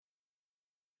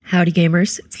Howdy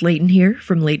gamers, it's Leighton here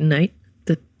from Leighton Night,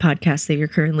 the podcast that you're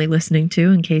currently listening to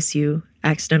in case you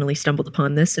accidentally stumbled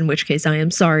upon this, in which case I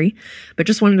am sorry, but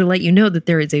just wanted to let you know that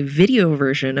there is a video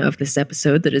version of this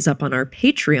episode that is up on our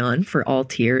Patreon for all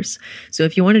tiers. So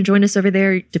if you want to join us over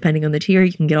there, depending on the tier,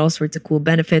 you can get all sorts of cool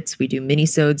benefits. We do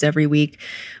mini-sodes every week.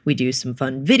 We do some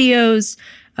fun videos.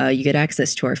 You get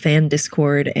access to our fan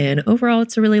Discord, and overall,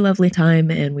 it's a really lovely time,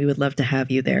 and we would love to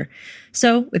have you there.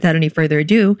 So, without any further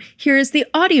ado, here is the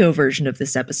audio version of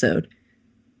this episode.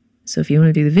 So if you want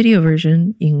to do the video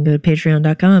version, you can go to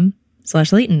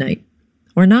patreon.com/Leighton Night.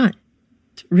 Or not.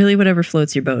 It's really whatever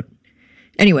floats your boat.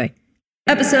 Anyway,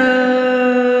 episode...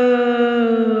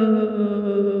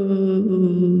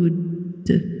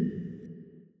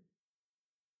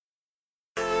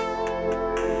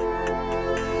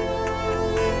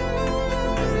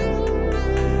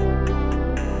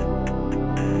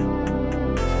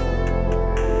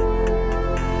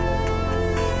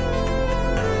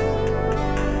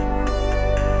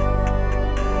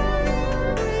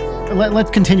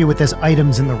 Let's continue with this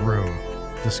items in the room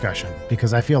discussion,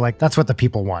 because I feel like that's what the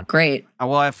people want. Great.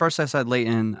 Well, at first I said,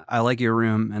 Leighton, I like your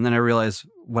room. And then I realized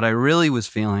what I really was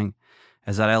feeling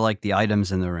is that I like the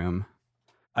items in the room.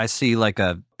 I see like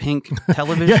a pink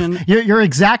television. Your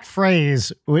exact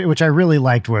phrase, which I really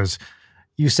liked, was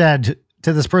you said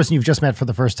to this person you've just met for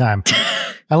the first time,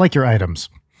 I like your items.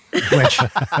 Which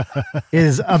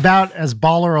is about as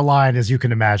baller a line as you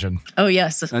can imagine. Oh,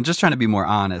 yes. I'm just trying to be more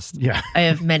honest. Yeah. I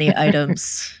have many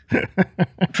items.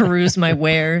 Peruse my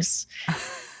wares.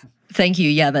 Thank you.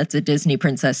 Yeah, that's a Disney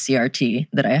Princess CRT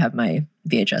that I have my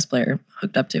VHS player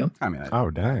hooked up to. I mean,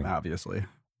 oh, dang. Obviously.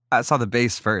 I saw the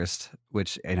base first,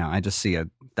 which, I just see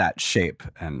that shape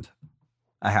and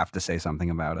I have to say something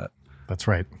about it. That's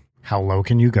right. How low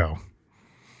can you go?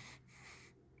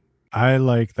 I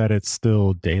like that it's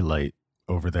still daylight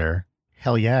over there.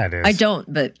 Hell yeah, it is. I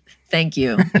don't, but thank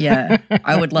you. Yeah,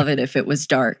 I would love it if it was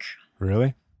dark.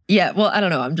 Really? Yeah, well, I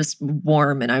don't know. I'm just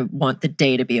warm and I want the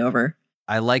day to be over.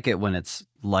 I like it when it's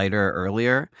lighter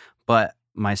earlier, but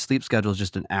my sleep schedule is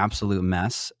just an absolute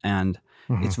mess. And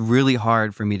it's really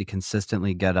hard for me to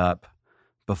consistently get up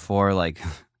before like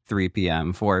 3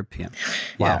 p.m., 4 p.m.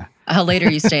 Wow. Yeah. How late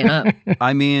are you staying up?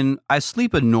 I mean, I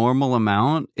sleep a normal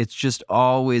amount. It's just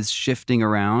always shifting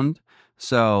around.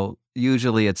 So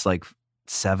usually it's like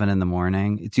 7 in the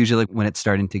morning. It's usually when it's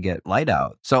starting to get light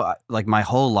out. So like my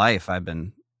whole life, I've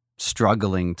been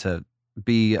struggling to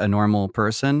be a normal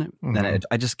person. And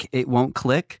it won't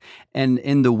click. And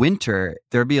in the winter,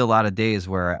 there'll be a lot of days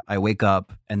where I wake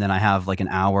up and then I have like an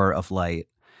hour of light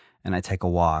and I take a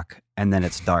walk and then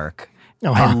it's dark.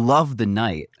 I love the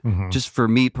night. Just for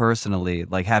me personally,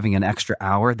 like having an extra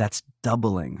hour, that's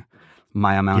doubling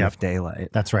my amount of daylight.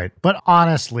 That's right. But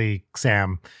honestly,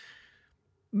 Sam,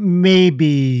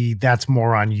 maybe that's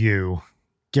more on you,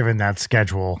 given that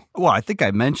schedule. Well, I think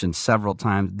I mentioned several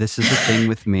times, this is a thing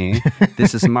with me.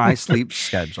 This is my sleep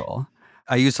schedule.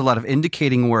 I use a lot of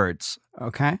indicating words,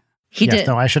 okay? He did.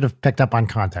 No, I should have picked up on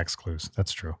context clues.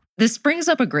 That's true. This brings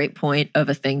up a great point of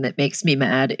a thing that makes me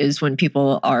mad is when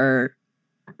people are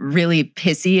really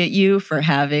pissy at you for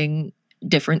having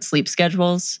different sleep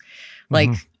schedules. Like,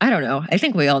 I don't know. I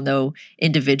think we all know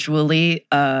individually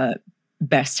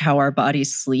best how our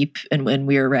bodies sleep and when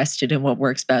we're rested and what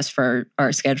works best for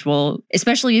our schedule,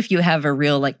 especially if you have a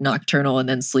real like nocturnal and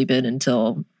then sleep in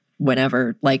until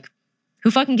whenever. Like,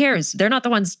 who fucking cares? They're not the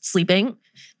ones sleeping.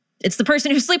 It's the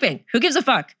person who's sleeping. Who gives a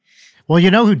fuck? Well, you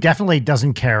know who definitely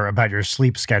doesn't care about your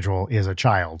sleep schedule is a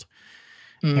child.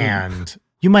 And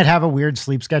you might have a weird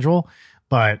sleep schedule,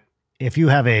 but if you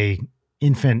have a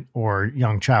infant or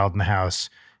young child in the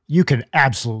house, you can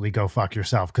absolutely go fuck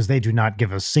yourself because they do not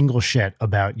give a single shit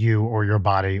about you or your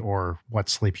body or what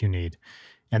sleep you need.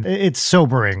 And it's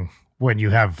sobering when you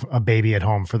have a baby at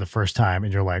home for the first time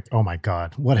and you're like, oh my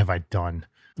God, what have I done?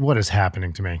 What is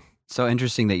happening to me? So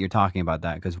interesting that you're talking about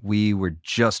that because we were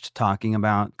just talking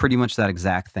about pretty much that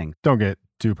exact thing. Don't get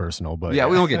too personal, but... Yeah,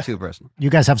 we won't get too personal.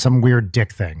 You guys have some weird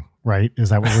dick thing, right?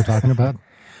 Is that what we're talking about?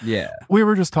 Yeah. We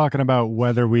were just talking about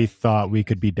whether we thought we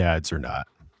could be dads or not.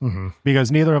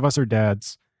 Because neither of us are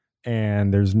dads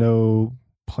and there's no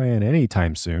plan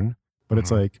anytime soon. But it's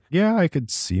like, yeah, I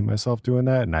could see myself doing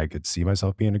that and I could see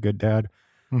myself being a good dad.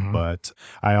 But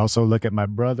I also look at my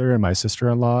brother and my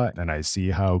sister-in-law and I see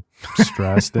how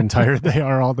stressed and tired they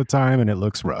are all the time and it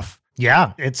looks rough.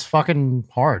 Yeah, it's fucking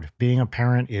hard. Being a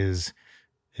parent is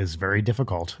very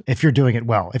difficult if you're doing it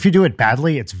well. If you do it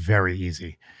badly, it's very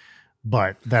easy.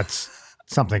 But that's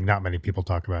something not many people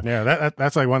talk about. Yeah,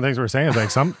 that's like one of the things we're saying is like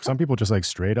some people just like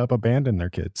straight up abandon their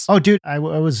kids. Oh, dude, I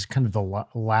was kind of the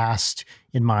last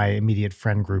in my immediate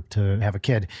friend group to have a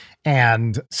kid.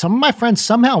 And some of my friends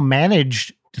somehow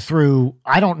managed through,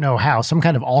 I don't know how, some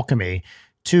kind of alchemy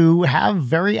to have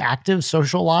very active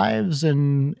social lives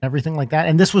and everything like that.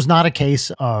 And this was not a case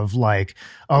of like,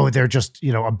 oh, they're just,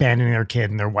 abandoning their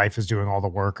kid and their wife is doing all the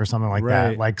work or something like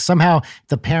that. Like somehow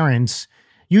the parents,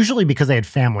 usually because they had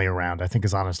family around, I think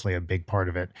is honestly a big part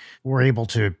of it, were able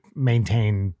to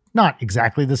maintain not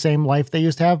exactly the same life they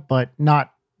used to have, but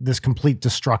not this complete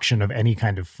destruction of any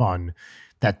kind of fun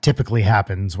that typically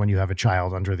happens when you have a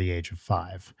child under the age of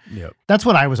 5. Yep. That's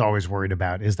what I was always worried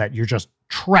about, is that you're just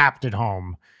trapped at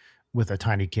home with a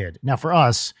tiny kid. Now, for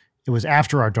us, it was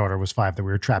after our daughter was 5 that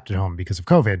we were trapped at home because of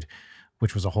COVID,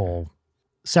 which was a whole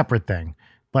separate thing.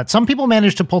 But some people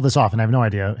manage to pull this off, and I have no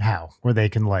idea how, where they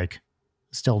can like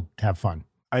still have fun.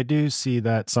 I do see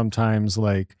that sometimes,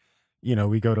 like,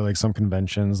 we go to like some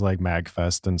conventions like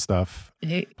MagFest and stuff.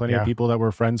 Plenty of people that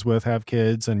we're friends with have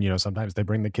kids, and sometimes they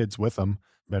bring the kids with them.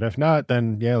 But if not,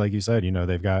 then yeah, like you said,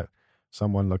 they've got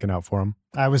someone looking out for them.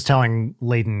 I was telling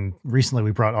Layton recently,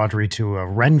 we brought Audrey to a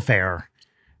Ren Fair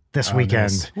this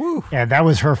weekend. Nice. And that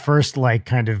was her first like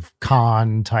kind of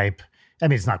con type. I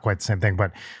mean, it's not quite the same thing,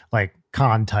 but like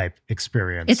con type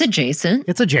experience. It's adjacent.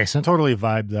 Totally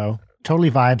vibe though.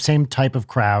 Totally vibe. Same type of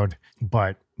crowd.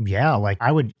 But yeah, like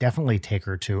I would definitely take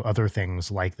her to other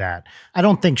things like that. I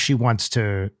don't think she wants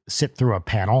to sit through a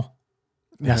panel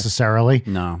necessarily.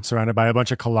 No. Surrounded by a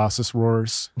bunch of Colossus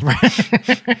roars. But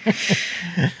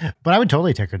I would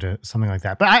totally take her to something like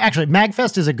that. But actually,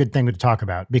 MagFest is a good thing to talk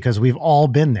about because we've all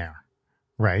been there,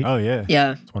 right? Oh, yeah.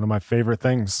 Yeah. It's one of my favorite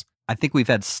things. I think we've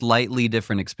had slightly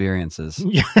different experiences.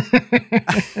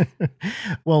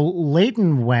 Well,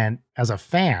 Layton went as a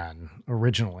fan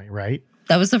originally, right?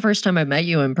 That was the first time I met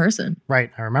you in person.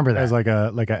 Right. I remember that. As like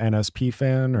a NSP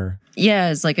fan or? Yeah,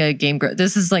 it's like a game.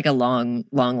 This is like a long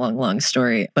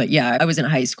story. But yeah, I was in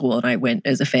high school and I went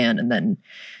as a fan and then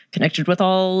connected with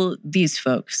all these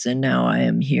folks. And now I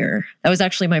am here. That was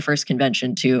actually my first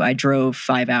convention too. I drove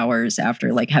 5 hours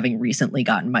after like having recently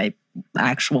gotten my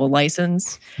actual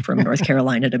license from North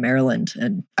Carolina to Maryland.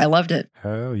 And I loved it.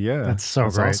 Hell yeah. That's great.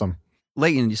 Awesome.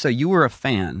 Layton, so you were a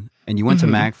fan and you went to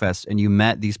MagFest and you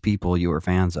met these people you were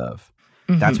fans of.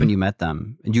 That's when you met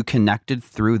them and you connected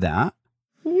through that?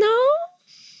 No.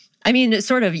 I mean, it's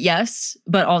sort of yes,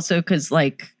 but also because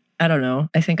like, I don't know,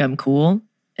 I think I'm cool.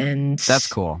 And that's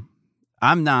cool.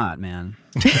 I'm not, man.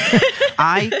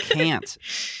 I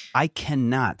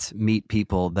cannot meet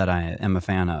people that I am a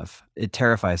fan of. It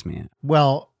terrifies me.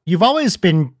 Well, you've always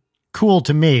been cool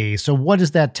to me. So what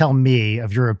does that tell me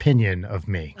of your opinion of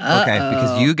me? Okay,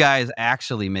 because you guys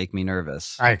actually make me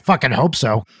nervous. I fucking hope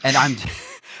so. And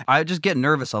I just get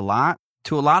nervous a lot.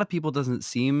 To a lot of people, it doesn't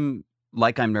seem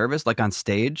like I'm nervous. Like on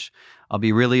stage, I'll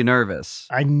be really nervous.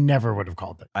 I never would have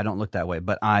called it. I don't look that way,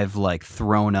 but I've like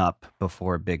thrown up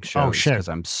before big shows because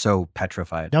I'm so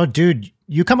petrified. No, dude,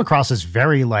 you come across as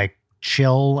very like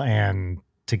chill and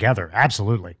together.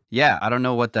 Absolutely. Yeah, I don't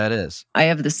know what that is. I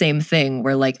have the same thing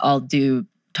where like I'll do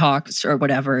talks or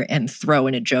whatever and throw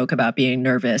in a joke about being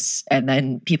nervous. And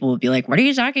then people will be like, what are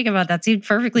you talking about? That seemed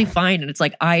perfectly fine. And it's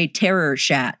like, I terror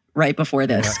shat right before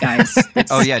this, guys.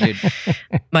 Oh, yeah, dude.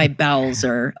 My bowels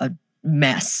are a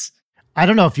mess. I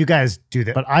don't know if you guys do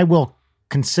that, but I will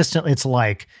consistently, it's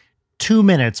like 2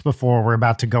 minutes before we're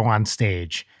about to go on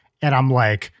stage. And I'm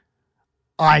like,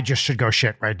 I just should go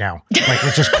shit right now. Like,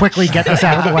 let's just quickly get this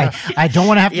out of the way. I don't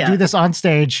want to have to do this on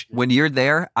stage. When you're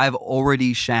there, I've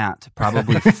already shat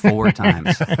probably 4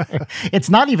 times.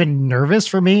 It's not even nervous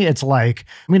for me. It's like,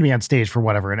 I'm going to be on stage for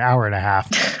whatever, an hour and a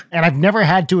half. And I've never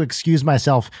had to excuse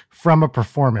myself from a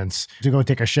performance to go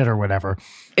take a shit or whatever.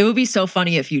 It would be so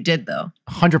funny if you did, though.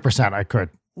 100% I could.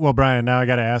 Well, Brian, now I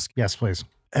got to ask. Yes, please.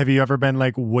 Have you ever been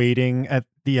like waiting at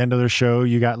the end of the show?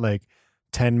 You got like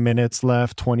 10 minutes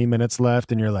left, 20 minutes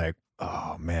left, and you're like,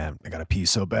 oh man, I gotta pee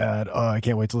so bad. Oh, I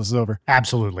can't wait till this is over.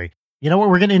 Absolutely. You know what?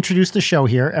 We're going to introduce the show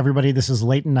here. Everybody, this is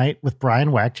Layton Night with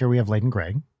Brian Wecht. Here we have Layton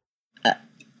Gregg.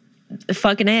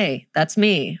 Fucking A. That's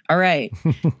me. All right.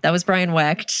 That was Brian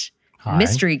Wecht. Hi.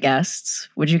 Mystery guests,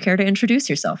 would you care to introduce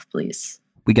yourself, please?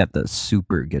 We got the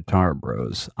Super Guitar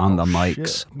Bros on the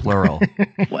mics, plural.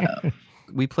 Wow.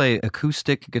 We play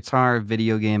acoustic guitar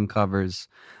video game covers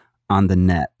on the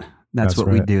net. That's what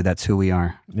we do. That's who we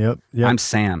are. Yep. I'm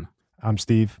Sam. I'm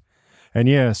Steve. And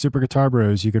yeah, Super Guitar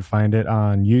Bros, you could find it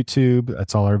on YouTube.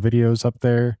 That's all our videos up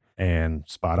there. And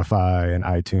Spotify and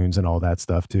iTunes and all that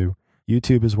stuff too.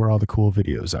 YouTube is where all the cool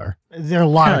videos are. There are a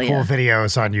lot Hell of cool yeah.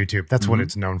 videos on YouTube. That's what Mhm.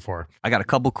 it's known for. I got a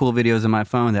couple cool videos on my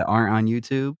phone that aren't on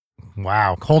YouTube.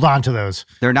 Wow. Hold on to those.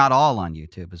 They're not all on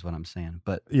YouTube, is what I'm saying.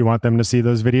 But You want them to see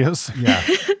those videos? Yeah.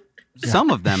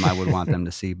 some of them I would want them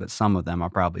to see, but some of them I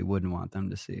probably wouldn't want them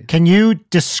to see. Can you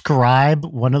describe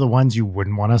one of the ones you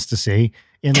wouldn't want us to see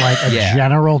in like a Yeah.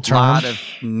 general A term? lot of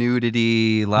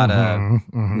nudity, a lot of Mhm,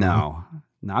 mhm. no,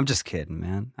 I'm just kidding,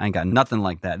 man. I ain't got nothing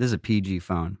like that. This is a PG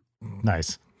phone.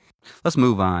 Nice. Let's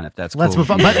move on if that's Let's cool.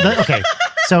 move on. Okay.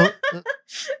 So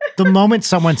the moment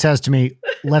someone says to me,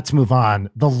 let's move on,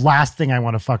 the last thing I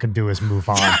want to fucking do is move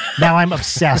on. Now I'm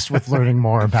obsessed with learning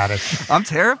more about it. I'm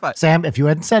terrified. Sam, if you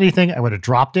hadn't said anything, I would have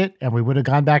dropped it and we would have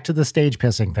gone back to the stage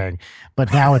pissing thing.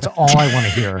 But now it's all I want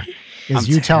to hear is I'm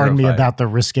you telling me terrified. about the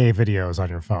risque videos on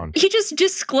your phone. He just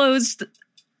disclosed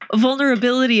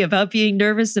vulnerability about being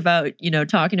nervous about,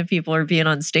 talking to people or being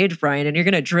on stage, Brian, and you're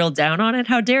going to drill down on it?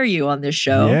 How dare you on this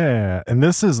show? Yeah. And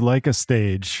this is like a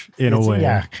stage in a way.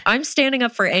 Yeah. I'm standing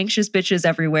up for anxious bitches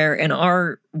everywhere and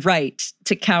our right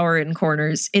to cower in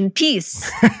corners in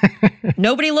peace.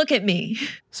 Nobody look at me.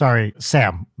 Sorry,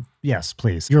 Sam. Yes,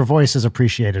 please. Your voice is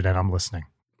appreciated and I'm listening.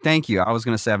 Thank you. I was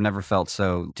going to say I've never felt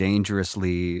so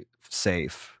dangerously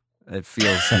safe. It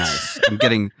feels nice. I'm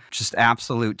getting just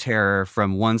absolute terror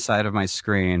from one side of my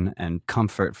screen and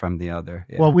comfort from the other.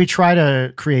 Yeah. Well, we try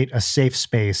to create a safe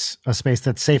space, a space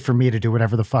that's safe for me to do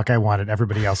whatever the fuck I want at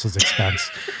everybody else's expense.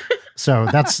 So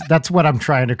that's what I'm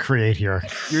trying to create here.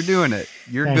 You're doing it.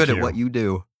 You're Thank good you. at what you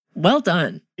do. Well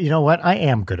done. You know what? I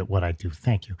am good at what I do.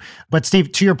 Thank you. But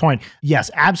Steve, to your point, yes,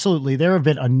 absolutely. There have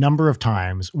been a number of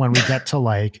times when we get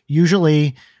to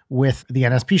usually with the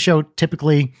NSP show,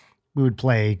 typically we would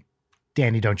play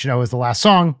Danny Don't You Know is the last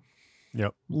song.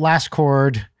 Yep. Last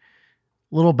chord,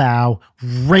 little bow,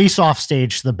 race off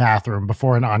stage to the bathroom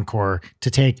before an encore to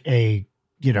take a,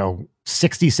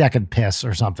 60-second piss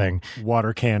or something.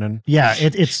 Water cannon. Yeah,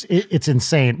 it's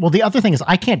insane. Well, the other thing is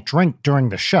I can't drink during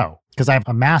the show because I have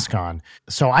a mask on.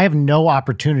 So I have no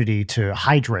opportunity to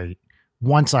hydrate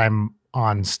once I'm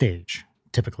on stage,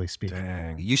 typically speaking.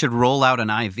 Dang. You should roll out an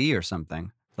IV or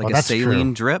something, like Oh, a that's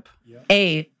saline true. drip.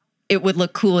 It would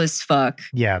look cool as fuck.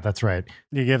 Yeah, that's right.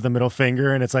 You give the middle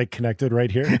finger and it's like connected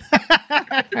right here.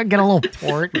 Get a little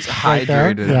port right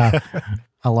there. hydrated. Yeah,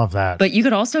 I love that. But you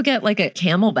could also get like a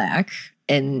Camelback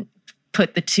and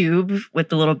put the tube with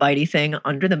the little bitey thing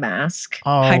under the mask.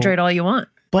 Oh. Hydrate all you want.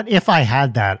 But if I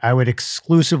had that, I would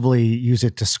exclusively use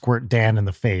it to squirt Dan in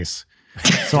the face.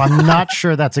 So I'm not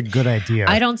sure that's a good idea.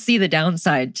 I don't see the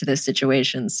downside to this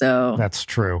situation. So That's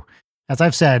true. As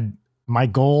I've said, my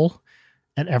goal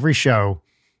at every show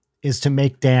is to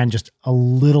make Dan just a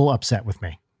little upset with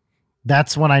me.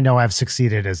 That's when I know I've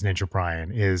succeeded as Ninja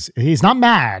Brian. He's not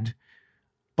mad,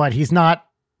 but he's not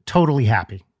totally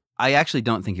happy. I actually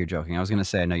don't think you're joking. I was going to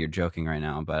say I know you're joking right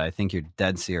now, but I think you're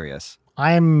dead serious.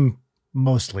 I'm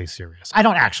mostly serious. I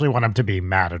don't actually want him to be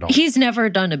mad at all. he's never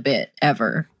done a bit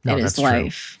ever No, in his that's true.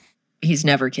 life. He's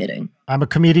never kidding. I'm a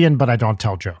comedian, but I don't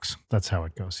tell jokes. That's how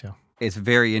it goes, yeah. It's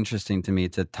very interesting to me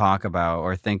to talk about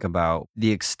or think about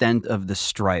the extent of the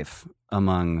strife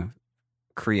among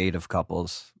creative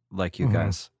couples like you Mhm.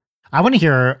 guys. I want to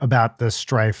hear about the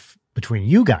strife between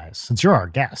you guys, since you're our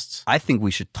guests. I think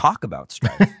we should talk about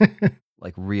strife,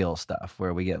 like real stuff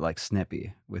where we get like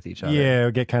snippy with each other. Yeah,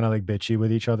 get kind of like bitchy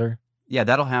with each other. Yeah,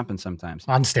 that'll happen sometimes.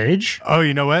 On stage? Oh,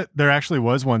 you know what? There actually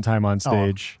was one time on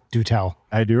stage. Do tell.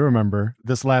 I do remember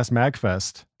this last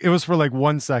MagFest. It was for like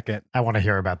 1 second. I want to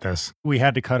hear about this. We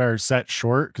had to cut our set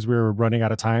short because we were running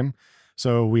out of time.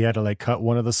 So we had to like cut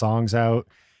one of the songs out.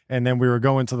 And then we were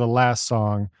going to the last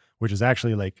song, which is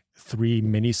actually like 3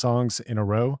 mini songs in a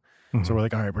row. Mhm. So we're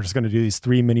like, all right, we're just going to do these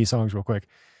 3 mini songs real quick.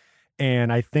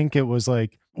 And I think it was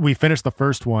like, we finished the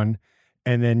first one.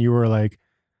 And then you were like,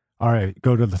 all right,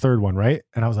 go to the third one, right?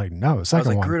 And I was like, no,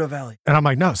 second one. Gerudo Valley. And I'm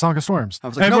like, no, Song of Storms. I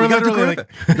was like, and no, we're we gotta do literally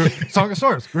Gerudo like, Song of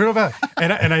Storms, Gerudo Valley.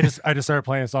 And I just started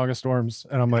playing Song of Storms,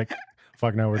 and I'm like,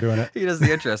 fuck no, we're doing it. He does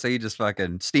the intro, so he just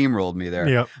fucking steamrolled me there.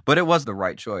 Yep. But it was the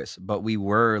right choice. But we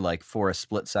were like, for a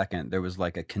split second, there was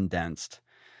like a condensed,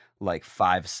 like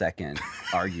 5-second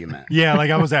argument. Yeah, like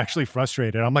I was actually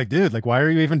frustrated. I'm like, dude, like, why are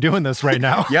you even doing this right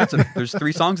now? Yeah, so there's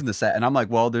 3 songs in the set, and I'm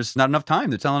like, well, there's not enough time.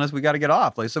 They're telling us we got to get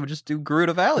off. Like, so we just do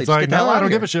Gerudo Valley. It's Just like, get the hell no, out I of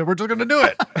don't here. give a shit. We're just gonna do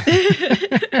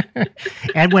it.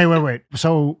 And wait.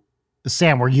 So,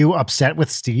 Sam, were you upset with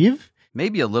Steve?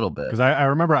 Maybe a little bit. Because I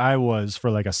remember I was for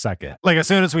like a second. Like as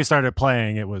soon as we started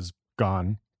playing, it was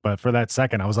gone. But for that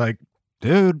second, I was like,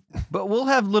 dude. But we'll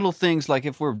have little things like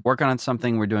if we're working on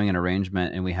something, we're doing an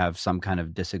arrangement, and we have some kind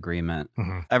of disagreement.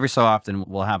 Mhm. Every so often,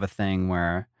 we'll have a thing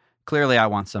where clearly I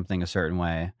want something a certain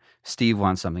way. Steve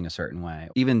wants something a certain way.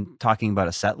 Even talking about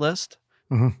a set list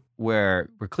where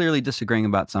we're clearly disagreeing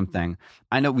about something.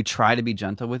 I know we try to be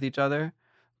gentle with each other,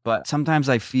 but sometimes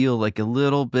I feel like a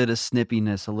little bit of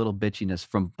snippiness, a little bitchiness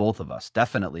from both of us.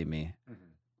 Definitely me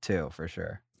too, for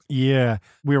sure. Yeah.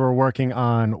 We were working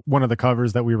on one of the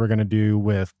covers that we were going to do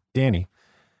with Danny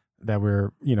that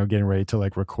we're, getting ready to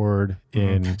like record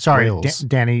in Wales.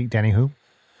 Danny who?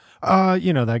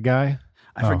 That guy.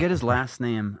 I forget his last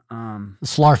name.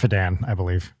 Slarfadan, I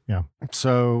believe. Yeah.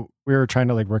 So we were trying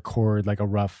to like record like a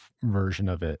rough version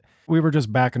of it. We were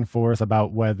just back and forth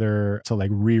about whether to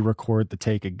like re-record the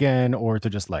take again or to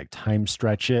just like time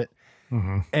stretch it.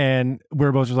 And we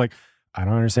were both just like, I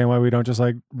don't understand why we don't just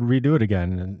like redo it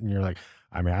again. And you're like,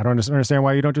 I mean, I don't understand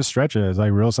why you don't just stretch it. It's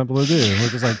like real simple to do. And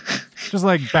we're just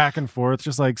like back and forth,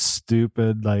 just like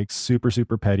stupid, like super,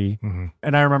 super petty.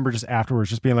 And I remember just afterwards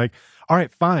just being like, all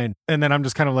right, fine. And then I'm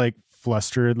just kind of like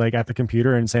flustered, like at the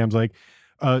computer. And Sam's like,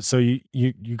 so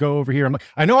you go over here. I'm like,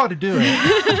 I know how to do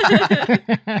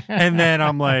it. And then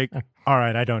I'm like, all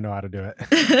right, I don't know how to do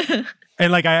it.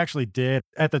 And like I actually did.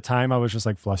 At the time, I was just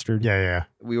like flustered. Yeah.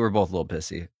 We were both a little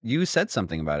pissy. You said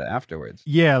something about it afterwards.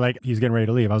 Yeah, like he's getting ready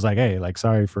to leave. I was like, hey, like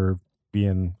sorry for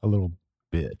being a little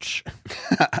bitch.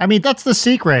 I mean, that's the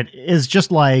secret, is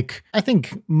just like, I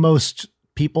think most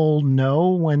people know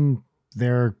when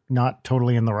they're not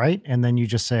totally in the right. And then you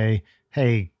just say,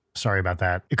 hey, sorry about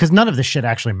that. Because none of this shit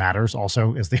actually matters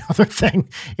also is the other thing,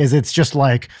 is it's just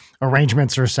like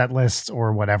arrangements or set lists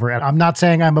or whatever. And I'm not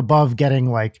saying I'm above getting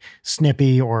like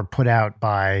snippy or put out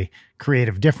by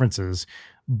creative differences.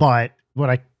 But what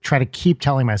I try to keep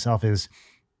telling myself is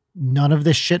none of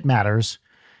this shit matters.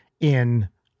 In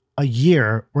a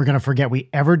year, we're going to forget we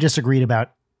ever disagreed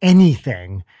about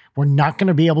anything. We're not going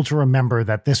to be able to remember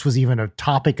that this was even a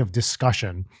topic of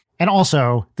discussion. And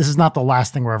also, this is not the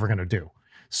last thing we're ever going to do.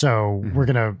 So we're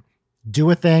going to do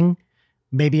a thing.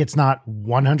 Maybe it's not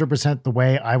 100% the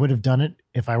way I would have done it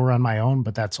if I were on my own,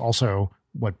 but that's also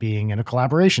what being in a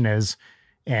collaboration is.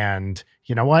 And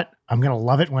you know what? I'm going to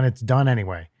love it when it's done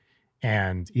anyway.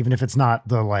 And even if it's not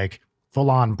the like full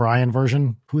on Brian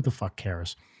version, who the fuck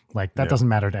cares? Like that doesn't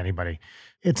matter to anybody.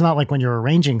 It's not like when you're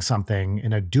arranging something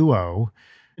in a duo,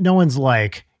 no one's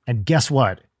like, and guess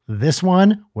what? This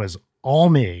one was all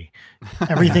me.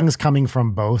 Everything's coming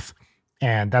from both.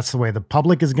 And that's the way the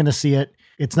public is going to see it.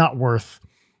 It's not worth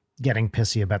getting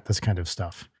pissy about this kind of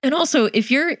stuff. And also, if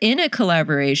you're in a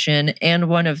collaboration and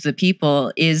one of the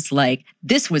people is like,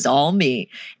 this was all me,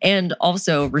 and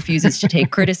also refuses to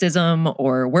take criticism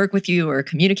or work with you or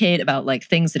communicate about like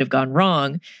things that have gone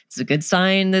wrong, it's a good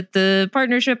sign that the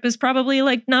partnership is probably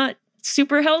like not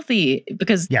super healthy,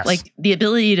 because like the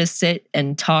ability to sit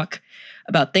and talk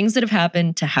about things that have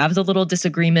happened, to have the little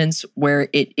disagreements where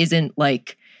it isn't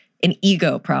like an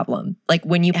ego problem. Like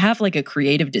when you have like a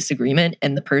creative disagreement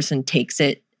and the person takes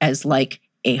it as like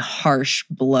a harsh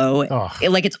blow,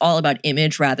 like it's all about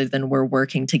image rather than we're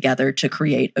working together to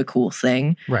create a cool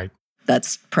thing. Right.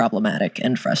 That's problematic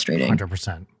and frustrating.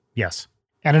 100%. Yes.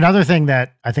 And another thing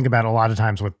that I think about a lot of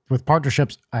times with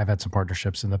partnerships, I've had some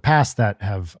partnerships in the past that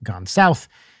have gone south,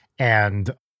 and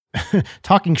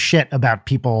talking shit about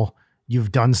people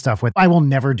you've done stuff with. I will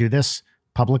never do this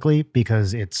publicly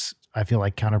because it's, I feel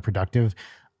like, counterproductive.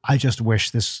 I just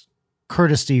wish this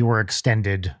courtesy were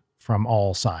extended from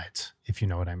all sides, if you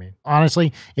know what I mean.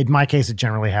 Honestly, in my case, it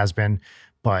generally has been,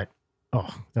 but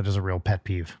that is a real pet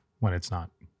peeve when it's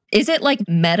not. Is it like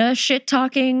meta shit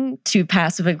talking to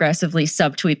passive aggressively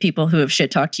subtweet people who have shit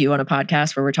talked to you on a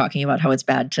podcast where we're talking about how it's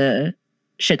bad to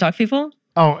shit talk people?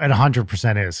 Oh, it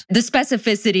 100% is. The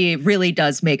specificity really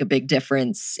does make a big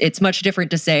difference. It's much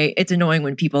different to say it's annoying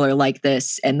when people are like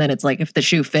this, and then it's like if the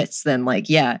shoe fits, then like,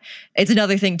 yeah. It's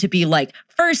another thing to be like,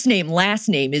 first name, last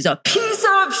name is a piece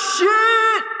of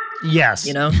shit. Yes.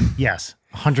 You know? Yes,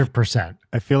 100%.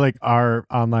 I feel like our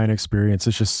online experience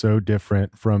is just so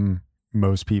different from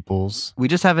most people's. We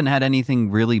just haven't had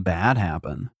anything really bad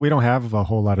happen. We don't have a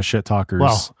whole lot of shit talkers.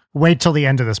 Well, wait till the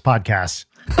end of this podcast.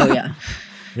 Oh, yeah.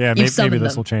 Yeah, maybe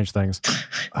this will change things.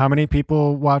 How many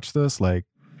people watch this? Like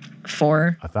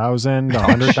 4? 1,000,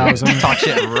 100,000? Talk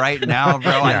shit right now,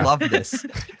 bro. Yeah. I love this.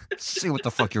 See what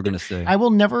the fuck you're going to say. I will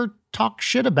never talk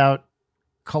shit about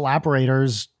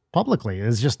collaborators publicly.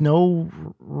 There's just no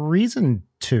reason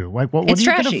to. Like, what are you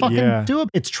going to fucking do?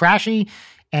 It's trashy,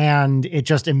 and it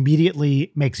just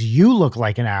immediately makes you look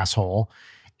like an asshole.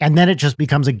 And then it just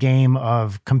becomes a game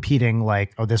of competing,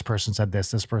 like, oh, this person said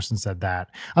this person said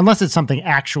that. Unless it's something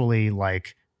actually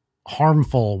like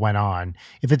harmful went on.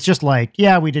 If it's just like,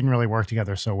 yeah, we didn't really work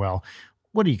together so well,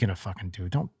 what are you going to fucking do?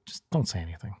 Don't say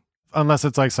anything. Unless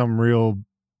it's like some real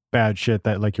bad shit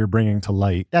that like you're bringing to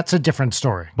light. That's a different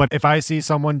story. But if I see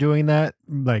someone doing that,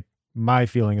 like my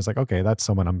feeling is like, okay, that's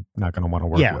someone I'm not going to want to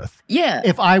work with. Yeah.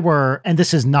 If I were, and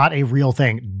this is not a real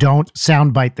thing, don't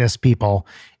soundbite this, people.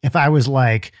 If I was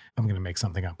like, I'm going to make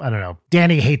something up. I don't know.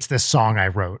 Danny hates this song I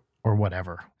wrote or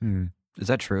whatever. Is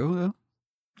that true though?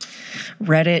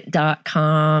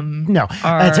 Reddit.com. No.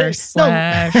 r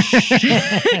slash.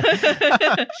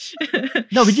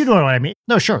 No, but you know what I mean.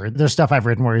 No, sure. There's stuff I've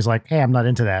written where he's like, hey, I'm not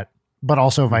into that, but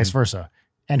also vice versa.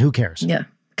 And who cares? Yeah.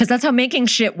 Because that's how making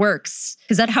shit works.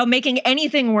 Is that how making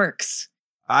anything works?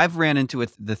 I've ran into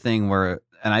the thing where,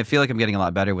 and I feel like I'm getting a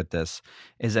lot better with this,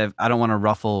 is I don't want to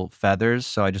ruffle feathers,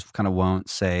 so I just kind of won't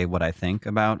say what I think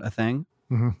about a thing.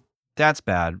 Mm-hmm. That's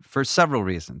bad for several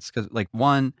reasons. Because like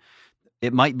one,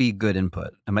 it might be good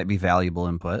input. It might be valuable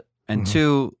input. And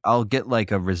two, I'll get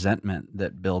like a resentment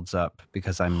that builds up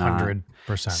because I'm not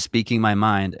 100% speaking my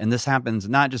mind. And this happens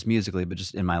not just musically, but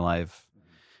just in my life,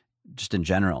 just in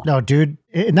general. No, dude.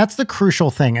 And that's the crucial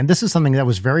thing. And this is something that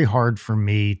was very hard for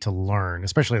me to learn,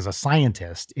 especially as a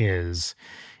scientist, is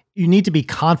you need to be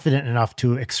confident enough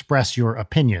to express your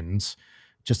opinions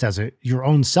just as your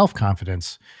own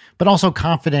self-confidence, but also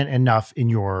confident enough in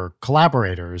your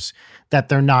collaborators that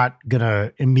they're not going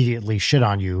to immediately shit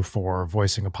on you for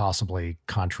voicing a possibly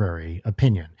contrary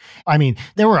opinion. I mean,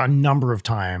 there were a number of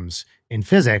times in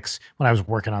physics when I was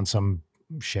working on some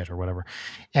shit or whatever,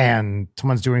 and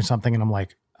someone's doing something and I'm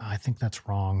like, I think that's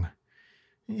wrong.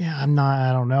 Yeah,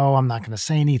 I don't know. I'm not going to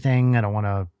say anything. I don't want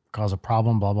to cause a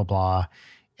problem, blah, blah, blah.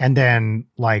 And then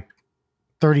like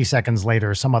 30 seconds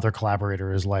later, some other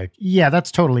collaborator is like, yeah,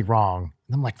 that's totally wrong.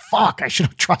 And I'm like, fuck, I should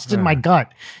have trusted my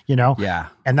gut, you know? Yeah.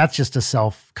 And that's just a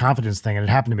self-confidence thing. And it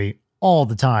happened to me all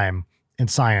the time in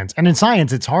science. And in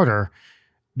science, it's harder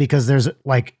because there's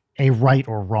like a right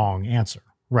or wrong answer,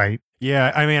 right?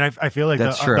 Yeah, I mean, I feel like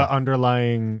That's the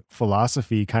underlying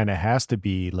philosophy kind of has to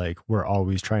be like we're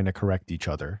always trying to correct each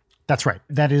other. That's right.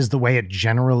 That is the way it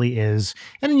generally is.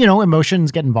 And, you know,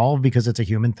 emotions get involved because it's a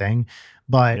human thing.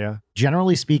 But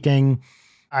generally speaking,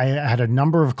 I had a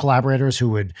number of collaborators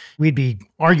we'd be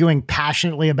arguing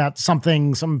passionately about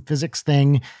something, some physics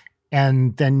thing,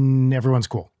 and then everyone's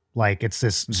cool. Like it's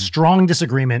this strong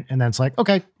disagreement. And then it's like,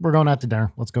 okay, we're going out to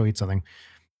dinner. Let's go eat something.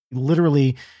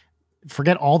 Literally,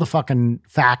 forget all the fucking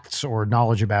facts or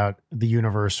knowledge about the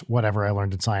universe, whatever I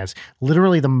learned in science.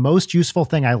 Literally the most useful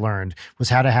thing I learned was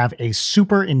how to have a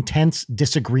super intense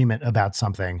disagreement about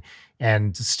something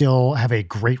and still have a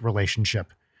great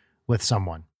relationship with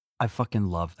someone. I fucking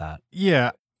love that.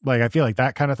 Yeah. Like, I feel like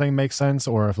that kind of thing makes sense.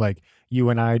 Or if like you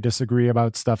and I disagree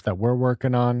about stuff that we're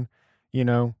working on, you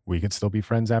know, we could still be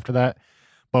friends after that.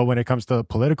 But when it comes to the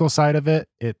political side of it,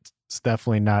 it's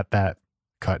definitely not that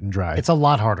cut and dry. It's a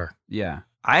lot harder. Yeah.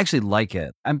 I actually like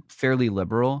it. I'm fairly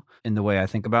liberal in the way I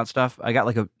think about stuff. I got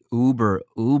like a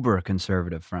uber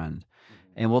conservative friend,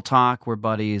 and we'll talk, we're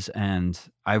buddies, and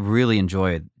I really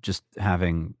enjoy just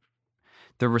having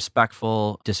the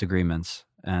respectful disagreements.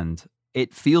 And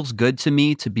it feels good to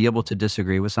me to be able to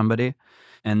disagree with somebody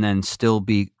and then still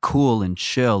be cool and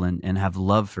chill and have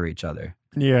love for each other.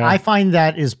 Yeah. I find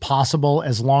that is possible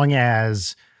as long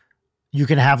as you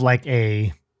can have like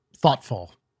a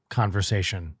thoughtful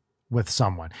conversation with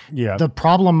someone. Yeah. The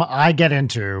problem I get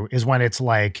into is when it's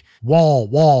like wall.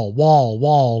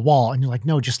 And you're like,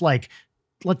 no, just like,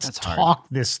 let's talk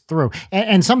this through.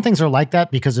 And some things are like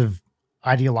that because of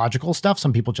ideological stuff.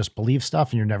 Some people just believe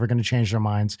stuff and you're never going to change their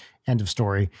minds. End of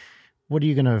story. What are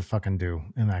you going to fucking do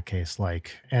in that case?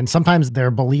 Like, and sometimes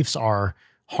their beliefs are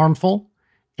harmful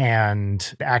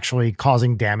and actually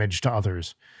causing damage to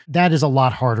others. That is a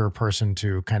lot harder person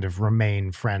to kind of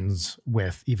remain friends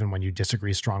with, even when you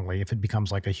disagree strongly, if it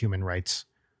becomes like a human rights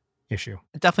issue.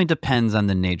 It definitely depends on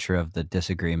the nature of the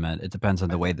disagreement. It depends on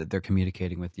the way that they're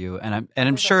communicating with you. And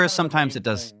I'm sure sometimes it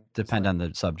does depend on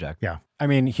the subject. Yeah. I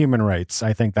mean, human rights,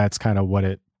 I think that's kind of what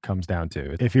it comes down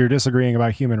to. If you're disagreeing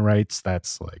about human rights,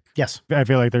 that's like, yes, I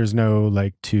feel like there's no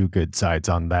like two good sides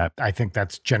on that. I think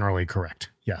that's generally correct.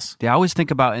 Yes. I always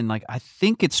think about, and like, I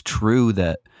think it's true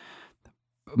that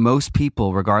most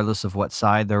people, regardless of what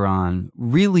side they're on,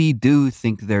 really do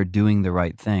think they're doing the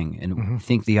right thing and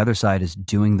think the other side is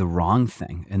doing the wrong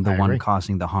thing and the one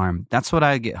causing the harm. That's what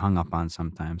I get hung up on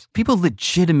sometimes. People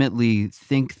legitimately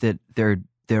think that they're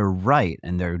right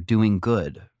and they're doing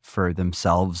good for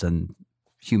themselves and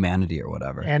humanity or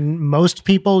whatever. And most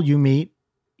people you meet,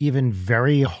 even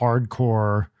very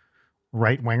hardcore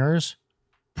right-wingers,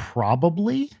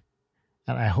 probably,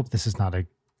 and I hope this is not a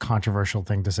controversial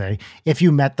thing to say, if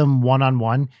you met them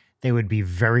one-on-one, they would be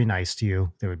very nice to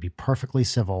you. They would be perfectly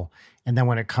civil. And then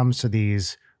when it comes to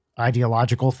these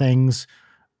ideological things,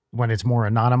 When it's more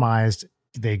anonymized,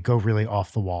 they go really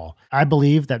off the wall. I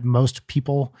believe that most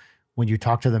people, when you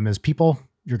talk to them as people,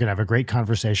 you're going to have a great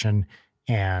conversation.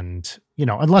 And,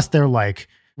 unless they're like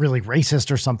really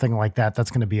racist or something like that,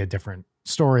 that's going to be a different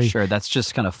story. Sure. That's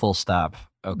just kind of full stop.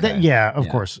 Okay. Of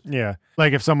course. Yeah.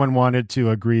 Like if someone wanted to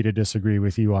agree to disagree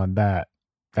with you on that,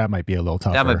 that might be a little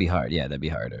tougher. That might be hard. Yeah, that'd be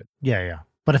harder. Yeah.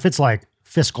 But if it's like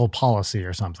fiscal policy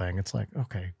or something, it's like,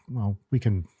 okay, well, we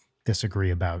can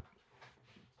disagree about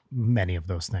many of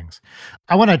those things.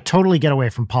 I want to totally get away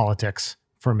from politics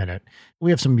for a minute. We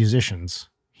have some musicians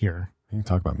here. You can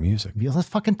talk about music. Let's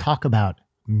fucking talk about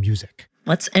music.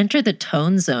 Let's enter the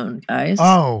tone zone, guys.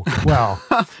 Oh, well.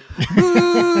 Welcome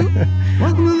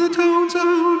to the tone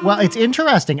zone. Well, it's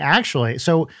interesting, actually.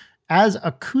 So as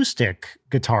acoustic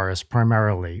guitarist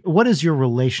primarily, what is your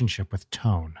relationship with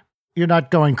tone? You're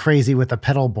not going crazy with a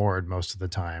pedal board most of the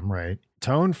time, right?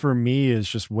 Tone for me is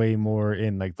just way more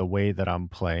in like the way that I'm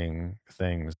playing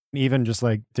things. Even just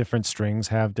like different strings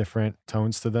have different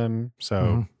tones to them.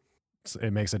 So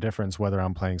it makes a difference whether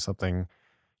I'm playing something,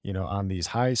 on these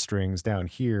high strings down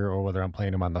here or whether I'm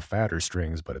playing them on the fatter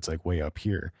strings, but it's like way up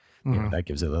here. That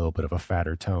gives it a little bit of a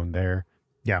fatter tone there.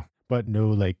 Yeah. But no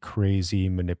like crazy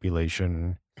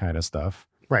manipulation kind of stuff.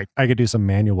 Right. I could do some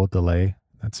manual delay.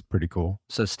 That's pretty cool.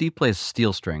 So Steve plays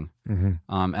steel string, and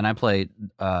I play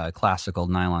classical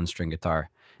nylon string guitar.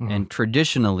 And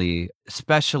traditionally,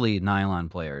 especially nylon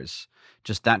players,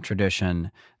 just that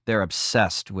tradition, they're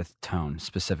obsessed with tone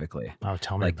specifically. Oh,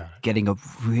 tell me about it. Getting a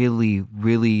really,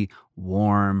 really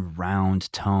warm,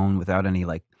 round tone without any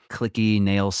like clicky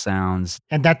nail sounds.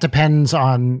 And that depends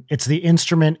on, it's the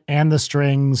instrument and the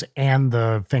strings and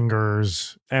the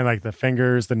fingers. And like the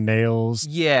fingers, the nails.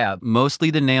 Yeah,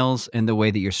 mostly the nails and the way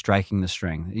that you're striking the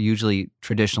string. Usually,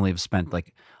 traditionally, have spent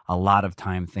like a lot of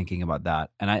time thinking about that.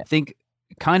 And I think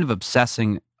kind of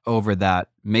obsessing over that,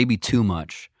 maybe too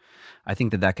much. I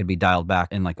think that could be dialed back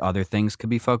and like other things could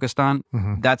be focused on.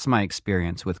 That's my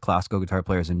experience with classical guitar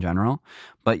players in general.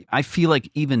 But I feel like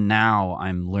even now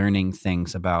I'm learning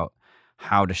things about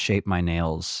how to shape my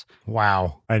nails.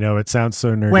 Wow. I know it sounds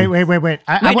so nerdy. Wait.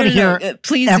 I want to hear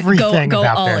please everything go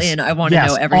about all this. in. I want to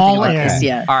know everything about this.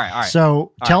 Yeah. All right.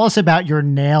 So tell us about your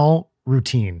nail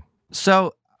routine.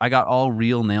 So I got all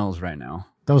real nails right now.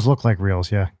 Those look like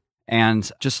reals, yeah. And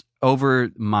just over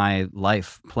my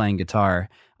life playing guitar,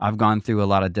 I've gone through a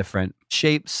lot of different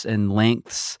shapes and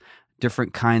lengths,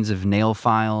 different kinds of nail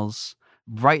files.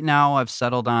 Right now, I've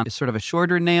settled on sort of a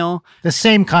shorter nail. The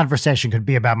same conversation could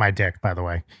be about my dick, by the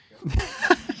way.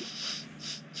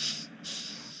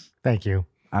 Thank you.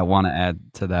 I want to add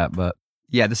to that, but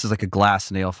yeah, this is like a glass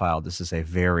nail file. This is a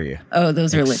very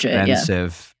those are legit. Yeah.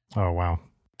 expensive Oh, wow.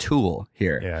 tool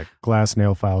here. Yeah, glass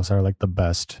nail files are like the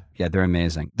best. Yeah, they're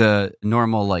amazing. The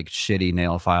normal like shitty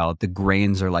nail file, the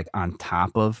grains are like on top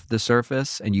of the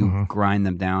surface and you grind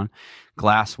them down.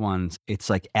 Glass ones, it's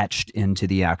like etched into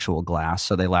the actual glass,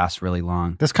 so they last really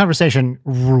long. This conversation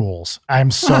rules.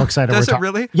 I'm so excited. Does it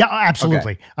really? Yeah,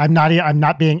 absolutely. Okay. I'm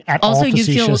not being at Also, all facetious.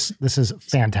 You feel this is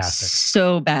fantastic.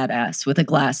 So badass with a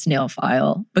glass nail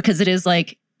file because it is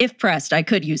like, if pressed, I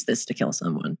could use this to kill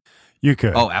someone. You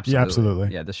could. Oh, absolutely. Yeah,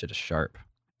 absolutely. Yeah, this shit is sharp.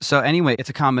 So anyway, it's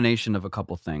a combination of a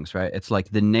couple things, right? It's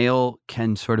like the nail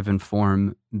can sort of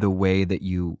inform the way that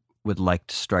you would like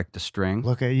to strike the string.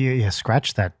 Look at you. Yeah,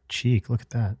 scratch that cheek. Look at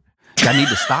that. I need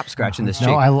to stop scratching this cheek.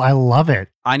 No, I love it.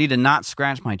 I need to not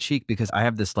scratch my cheek because I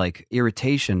have this like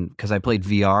irritation because I played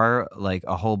VR like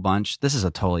a whole bunch. This is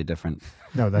a totally different.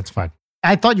 No, that's fine.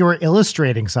 I thought you were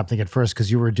illustrating something at first because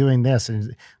you were doing this.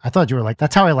 And I thought you were like,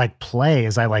 that's how I like play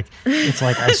is it's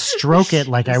like I stroke it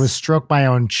like I was stroke my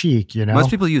own cheek, you know?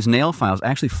 Most people use nail files. I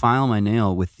actually file my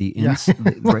nail with the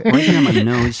right near my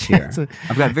nose here.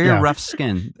 I've got very rough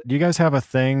skin. Do you guys have a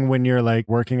thing when you're like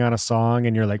working on a song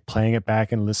and you're like playing it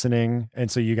back and listening? And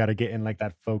so you got to get in like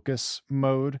that focus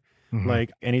mode.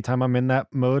 Like anytime I'm in that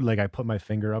mode, like I put my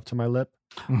finger up to my lip.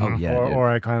 Oh yeah, or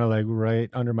I kind of like right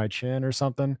under my chin or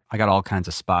something. I got all kinds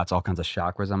of spots, all kinds of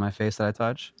chakras on my face that I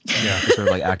touch. Yeah, to sort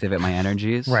of like activate my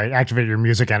energies. Right, activate your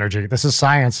music energy. This is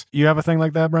science. You have a thing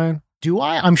like that, Brian? Do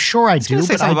I? I'm sure I do,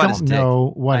 but I don't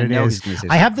know what it is.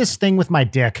 I have this thing with my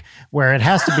dick where it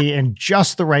has to be in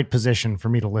just the right position for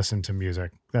me to listen to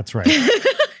music. That's right.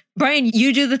 Brian,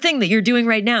 you do the thing that you're doing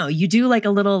right now. You do like a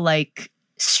little like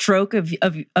stroke of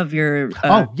your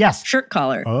yes, shirt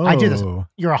collar. Oh. I do this.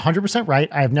 You're 100% right.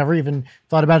 I've never even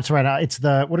thought about it right now. It's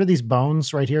what are these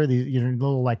bones right here? These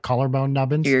little like collarbone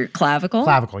nubbins. Your clavicle.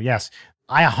 Clavicle, yes.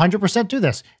 I 100% do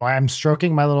this. I'm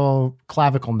stroking my little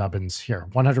clavicle nubbins here.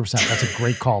 100%. That's a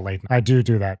great call, Leighton. I do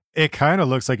that. It kind of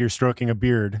looks like you're stroking a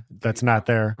beard that's not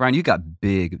there. Brian, you got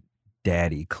big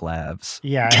daddy clavs.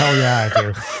 Yeah, hell yeah, I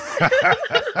do.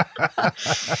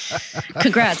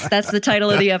 Congrats. That's the title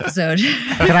of the episode.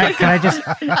 Can I just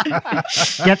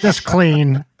get this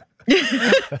clean?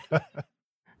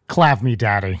 Clav me,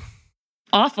 daddy.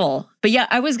 Awful. But yeah,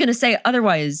 I was going to say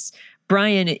otherwise,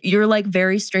 Brian, you're like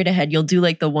very straight ahead. You'll do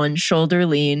like the one shoulder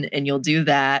lean and you'll do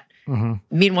that. Mm-hmm.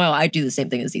 Meanwhile, I do the same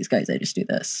thing as these guys. I just do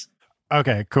this.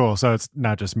 Okay, cool. So it's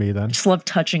not just me then. I just love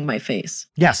touching my face.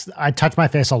 Yes, I touch my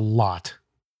face a lot.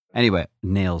 Anyway,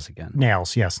 nails again.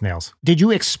 Nails, yes, nails. Did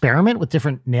you experiment with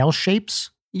different nail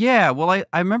shapes? Yeah, well,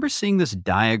 I remember seeing this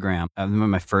diagram. I remember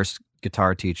my first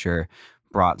guitar teacher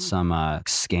brought some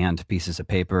scanned pieces of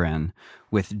paper in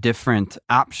with different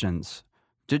options,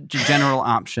 general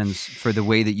options for the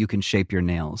way that you can shape your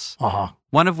nails. Uh-huh.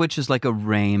 One of which is like a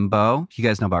rainbow. You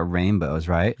guys know about rainbows,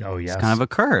 right? Oh, yes. It's kind of a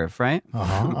curve, right?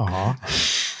 Uh-huh, uh-huh.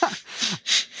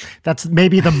 That's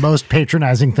maybe the most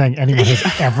patronizing thing anyone has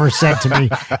ever said to me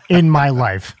in my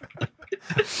life.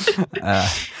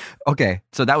 Okay,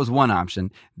 so that was one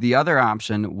option. The other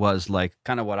option was like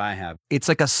kind of what I have. It's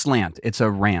like a slant. It's a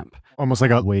ramp. Almost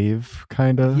like a wave,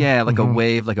 kind of. Yeah, like a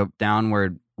wave, like a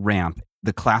downward ramp.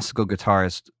 The classical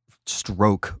guitarist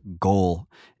stroke goal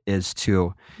is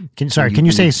to... Can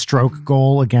you say stroke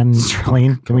goal again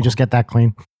clean? Can we just get that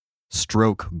clean?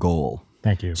 Stroke goal.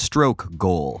 Thank you. Stroke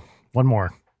goal. One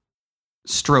more.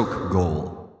 Stroke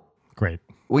goal. Great.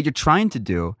 What you're trying to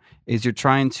do is you're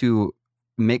trying to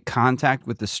make contact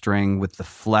with the string with the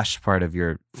flesh part of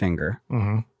your finger.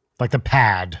 Mm-hmm. Like the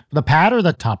pad. The pad or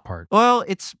the top part? Well,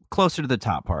 it's closer to the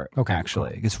top part, okay,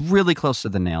 actually. Cool. It's really close to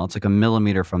the nail. It's like a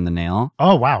millimeter from the nail.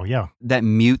 Oh, wow, yeah. That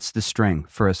mutes the string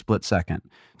for a split second.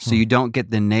 So you don't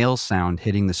get the nail sound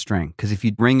hitting the string. Because if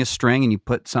you bring a string and you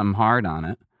put something hard on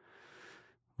it,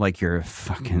 like your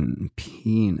fucking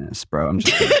penis, bro. I'm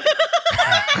just kidding.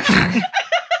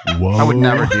 Whoa. I would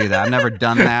never do that. I've never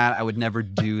done that. I would never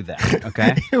do that.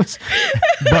 Okay.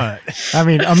 But I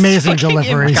mean, amazing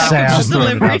delivery, Sam.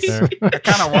 I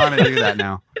kind of want to do that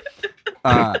now.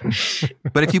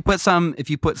 But if you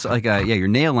put like your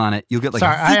nail on it, you'll get like.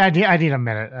 Sorry, I need a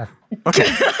minute. Okay.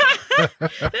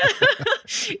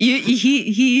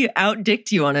 He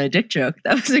outdicked you on a dick joke.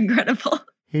 That was incredible.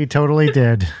 He totally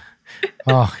did.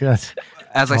 Oh, that's.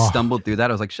 As I stumbled through that,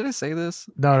 I was like, should I say this?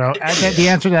 No. The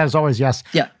answer to that is always yes.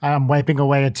 Yeah. I'm wiping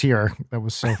away a tear. That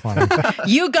was so funny.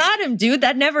 You got him, dude.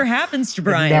 That never happens to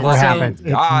Brian. It never happened. It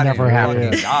never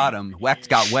happened. Got him.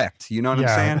 Got wecked. You know what I'm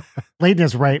saying? Leighton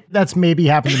is right. That's maybe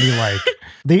happened to me like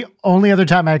the only other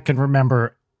time I can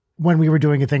remember when we were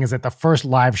doing a thing is at the first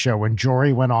live show when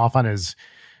Jory went off on his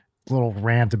little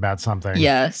rant about something.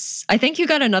 Yes. I think you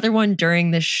got another one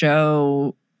during the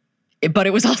show. But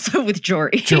it was also with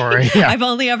Jory. Jory, yeah. I've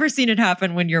only ever seen it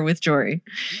happen when you're with Jory.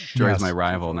 Jory's my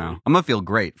rival now. I'm going to feel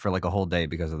great for like a whole day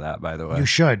because of that, by the way. You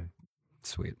should.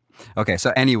 Sweet. Okay,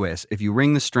 so anyways, if you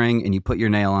ring the string and you put your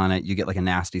nail on it, you get like a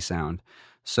nasty sound.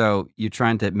 So you're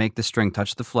trying to make the string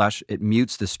touch the flesh. It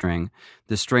mutes the string.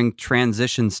 The string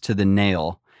transitions to the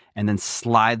nail and then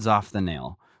slides off the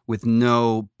nail with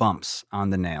no bumps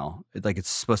on the nail. It's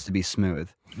supposed to be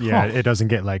smooth. Yeah, it doesn't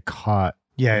get like caught.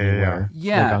 Yeah.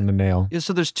 Like on the nail. Yeah,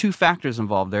 so there's two factors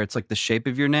involved there. It's like the shape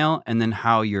of your nail and then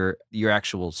how your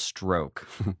actual stroke,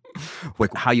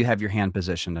 like how you have your hand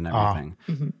positioned and everything.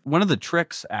 Mm-hmm. One of the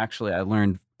tricks actually I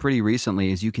learned pretty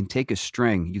recently is you can take a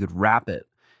string, you could wrap it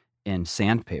in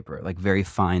sandpaper, like very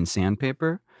fine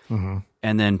sandpaper, and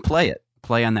then play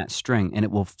on that string, and it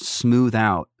will smooth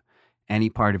out any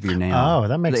part of your nail. Oh,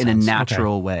 that makes sense. In a sense.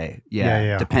 natural way.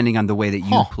 Yeah. Depending on the way that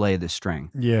you play the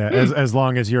string. Yeah, as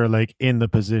long as you're like in the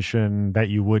position that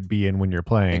you would be in when you're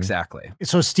playing. Exactly.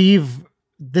 So Steve,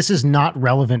 this is not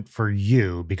relevant for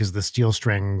you because the steel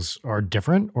strings are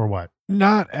different or what?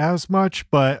 Not as much,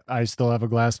 but I still have a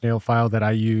glass nail file that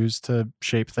I use to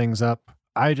shape things up.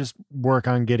 I just work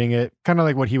on getting it kind of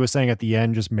like what he was saying at the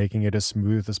end, just making it as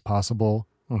smooth as possible.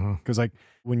 Because like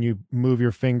when you move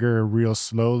your finger real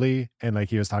slowly and like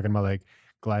he was talking about like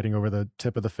gliding over the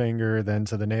tip of the finger then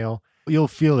to the nail, you'll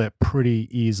feel it pretty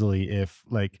easily if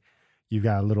like you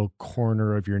got a little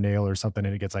corner of your nail or something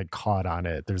and it gets like caught on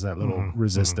it. There's that little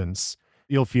resistance.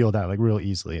 You'll feel that like real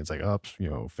easily. It's like,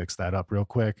 fix that up real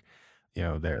quick.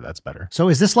 That's better. So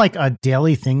is this like a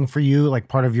daily thing for you? Like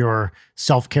part of your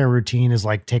self-care routine is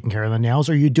like taking care of the nails,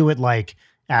 or you do it like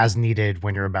as needed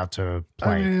when you're about to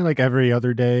play? Like every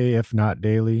other day, if not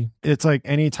daily. It's like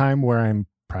any time where I'm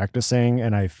practicing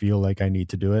and I feel like I need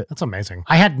to do it. That's amazing.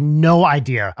 I had no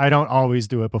idea. I don't always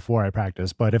do it before I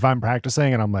practice, but if I'm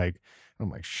practicing and I'm like,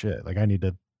 shit, like I need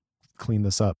to clean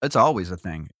this up. It's always a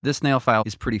thing. This nail file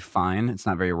is pretty fine. It's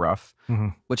not very rough,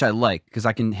 which I like because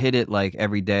I can hit it like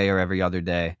every day or every other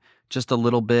day just a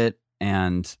little bit,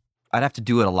 and I'd have to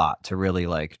do it a lot to really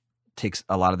like takes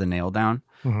a lot of the nail down.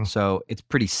 So it's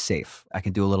pretty safe. I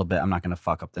can do a little bit. I'm not going to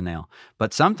fuck up the nail.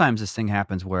 But sometimes this thing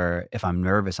happens where if I'm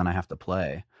nervous and I have to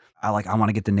play, I want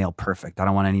to get the nail perfect. I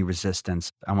don't want any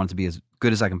resistance. I want it to be as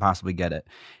good as I can possibly get it.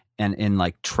 And in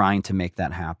like trying to make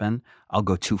that happen, I'll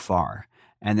go too far.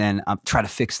 And then I'll try to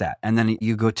fix that. And then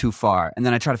you go too far. And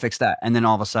then I try to fix that. And then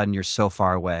all of a sudden you're so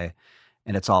far away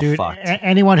and it's all fucked.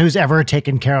 Anyone who's ever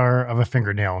taken care of a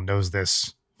fingernail knows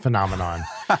this phenomenon.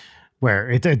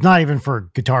 Where it's not even for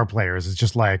guitar players. It's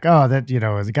just like, oh, that,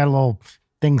 it got a little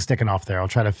thing sticking off there. I'll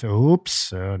try to,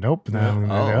 oops, nope.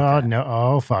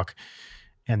 No, fuck.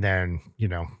 And then,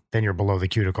 then you're below the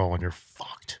cuticle and you're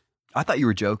fucked. I thought you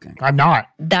were joking. I'm not.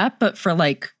 That, but for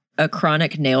like a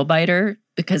chronic nail biter,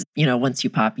 because, once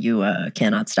you pop, you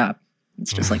cannot stop.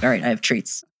 It's just like, all right, I have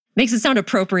treats. Makes it sound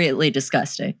appropriately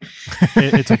disgusting.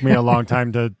 It took me a long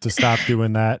time to stop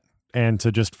doing that and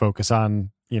to just focus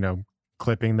on,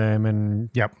 clipping them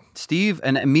and Steve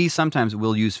and me sometimes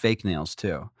will use fake nails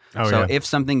too. If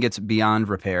something gets beyond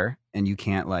repair and you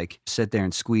can't like sit there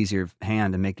and squeeze your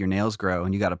hand and make your nails grow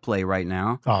and you got to play right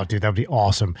now. Oh, dude, that would be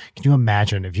awesome. Can you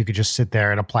imagine if you could just sit there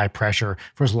and apply pressure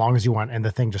for as long as you want and the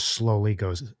thing just slowly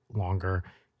goes longer?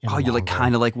 You're like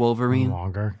kind of like Wolverine?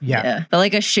 Longer. Yeah. But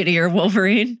like a shittier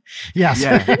Wolverine. Yes.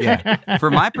 Yeah. For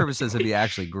my purposes, it'd be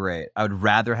actually great. I would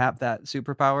rather have that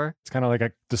superpower. It's kind of like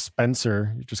a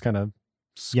dispenser. You just kind of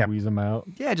squeeze them out.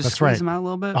 Yeah, just squeeze them out a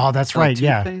little bit. Oh, that's right.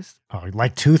 Toothpaste. Oh,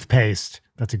 like toothpaste.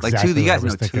 That's exactly you guys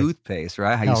know thinking. Toothpaste,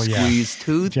 right? How you squeeze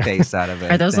toothpaste out of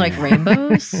it. Are those like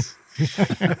rainbows?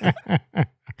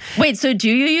 Wait, so do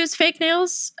you use fake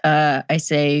nails? I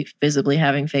say visibly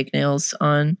having fake nails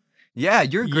on. Yeah,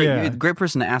 you're a great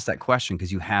person to ask that question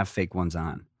because you have fake ones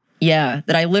on. Yeah,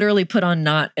 that I literally put on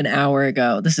not an hour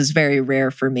ago. This is very rare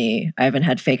for me. I haven't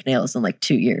had fake nails in like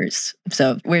 2 years.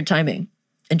 So weird timing.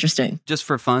 Interesting. Just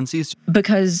for funsies?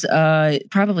 Because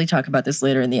probably talk about this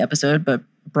later in the episode, but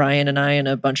Brian and I and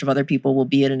a bunch of other people will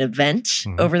be at an event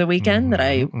over the weekend that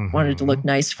I wanted to look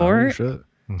nice for. Oh, shit.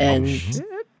 And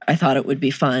I thought it would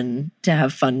be fun to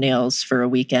have fun nails for a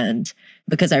weekend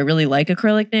because I really like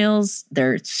acrylic nails.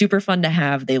 They're super fun to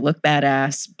have. They look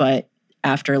badass, but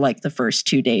after like the first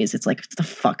 2 days, it's like, what the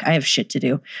fuck? I have shit to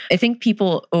do. I think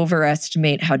people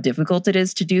overestimate how difficult it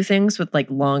is to do things with like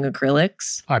long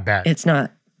acrylics. I bet. It's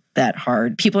not that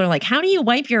hard. People are like, how do you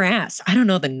wipe your ass? I don't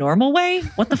know, the normal way?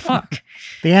 What the fuck?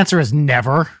 The answer is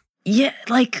never. Yeah,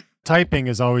 like... Typing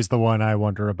is always the one I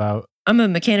wonder about. I'm a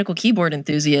mechanical keyboard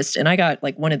enthusiast and I got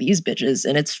like one of these bitches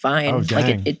and it's fine. Oh,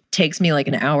 like it takes me like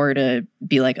an hour to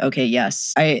be like, okay,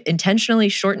 yes. I intentionally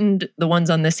shortened the ones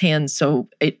on this hand so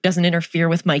it doesn't interfere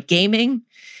with my gaming.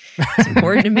 It's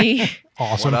important to me.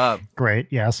 Awesome. What up? Great.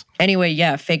 Yes. Anyway,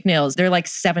 yeah, fake nails. They're like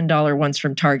 $7 ones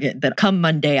from Target that come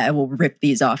Monday, I will rip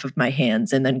these off of my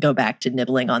hands and then go back to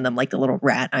nibbling on them like the little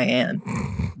rat I am.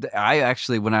 I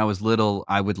actually, when I was little,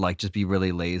 I would like just be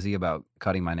really lazy about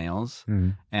cutting my nails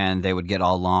and they would get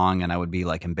all long and I would be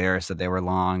like embarrassed that they were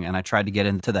long. And I tried to get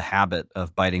into the habit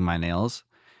of biting my nails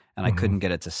and I couldn't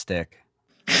get it to stick.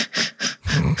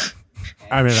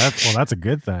 I mean, that's a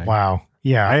good thing. Wow.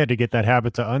 Yeah. I had to get that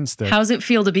habit to unstick. How's it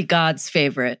feel to be God's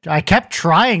favorite? I kept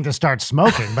trying to start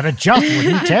smoking, but it just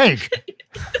wouldn't take.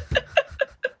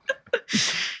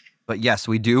 But yes,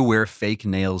 we do wear fake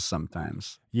nails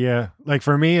sometimes. Yeah. Like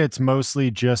for me, it's mostly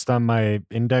just on my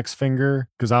index finger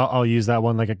because I'll use that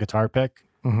one like a guitar pick.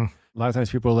 A lot of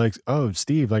times people are like, oh,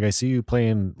 Steve, like I see you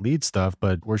playing lead stuff,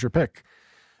 but where's your pick?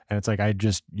 And it's like, I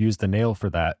just use the nail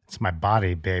for that. It's my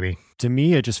body, baby. To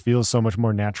me, it just feels so much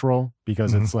more natural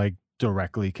because it's like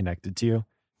directly connected to you.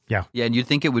 Yeah. Yeah. And you'd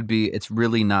think it's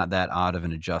really not that odd of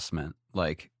an adjustment.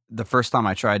 Like the first time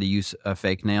I tried to use a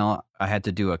fake nail, I had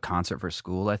to do a concert for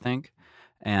school, I think.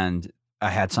 And I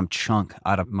had some chunk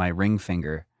out of my ring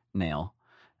finger nail.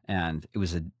 And it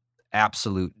was an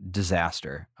absolute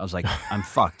disaster. I was like, I'm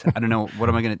fucked. I don't know. What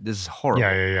am I going to, this is horrible.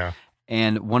 Yeah.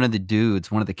 And one of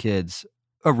the kids,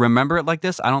 remember it like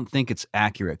this? I don't think it's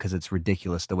accurate because it's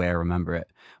ridiculous the way I remember it.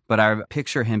 But I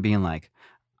picture him being like,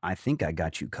 I think I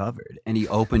got you covered. And he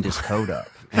opened his coat up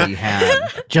and he had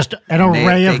just an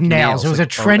array of nails. It was a like,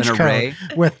 trench coat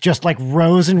with just like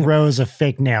rows and rows of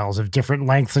fake nails of different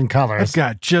lengths and colors. I've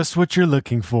got just what you're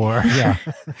looking for. Yeah.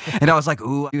 And I was like,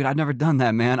 ooh, dude, I've never done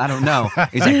that, man. I don't know.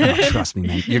 He's like, no, trust me,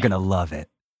 man. You're going to love it.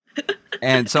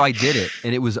 And so I did it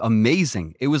and it was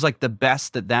amazing. It was like the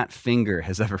best that finger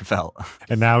has ever felt.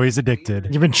 And now he's addicted.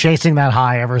 You've been chasing that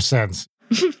high ever since.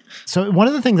 So one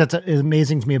of the things that's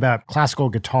amazing to me about classical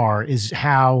guitar is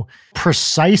how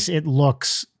precise it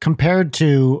looks compared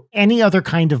to any other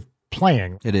kind of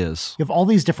playing. It is. You have all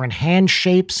these different hand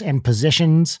shapes and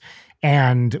positions.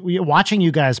 And watching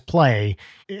you guys play,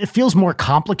 it feels more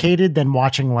complicated than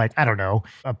watching, like, I don't know,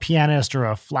 a pianist or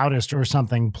a flautist or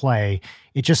something play.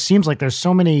 It just seems like there's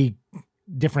so many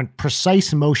different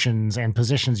precise motions and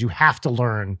positions you have to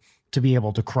learn to be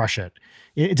able to crush it.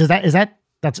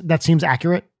 That seems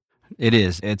accurate? It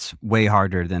is. It's way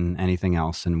harder than anything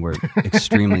else, and we're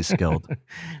extremely skilled.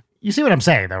 You see what I'm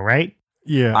saying, though, right?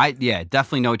 Yeah. I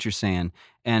definitely know what you're saying.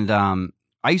 And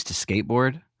I used to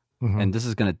skateboard. And this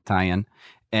is going to tie in.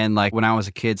 And like when I was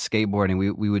a kid skateboarding,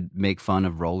 we would make fun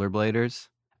of rollerbladers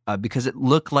because it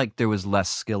looked like there was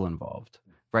less skill involved,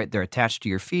 right? They're attached to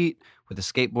your feet with a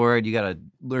skateboard. You got to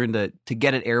learn to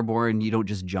get it airborne. You don't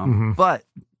just jump. But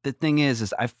the thing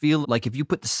is I feel like if you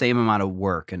put the same amount of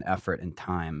work and effort and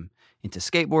time into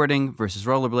skateboarding versus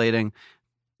rollerblading,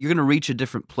 you're going to reach a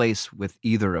different place with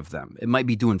either of them. It might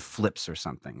be doing flips or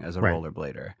something as a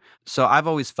rollerblader. So I've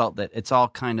always felt that it's all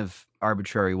kind of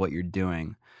arbitrary what you're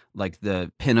doing. Like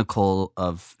the pinnacle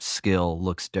of skill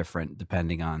looks different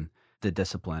depending on the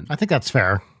discipline. I think that's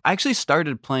fair. I actually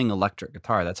started playing electric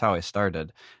guitar. That's how I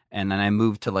started. And then I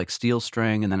moved to like steel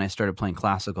string, and then I started playing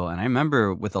classical. And I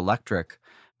remember with electric,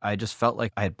 I just felt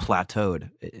like I had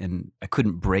plateaued and I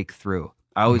couldn't break through.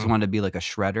 I always wanted to be like a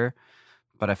shredder,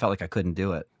 but I felt like I couldn't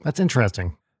do it. That's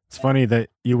interesting. It's funny that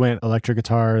you went electric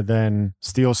guitar, then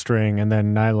steel string, and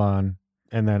then nylon.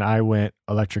 And then I went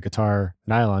electric guitar,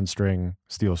 nylon string,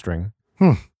 steel string.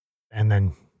 And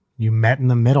then you met in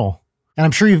the middle. And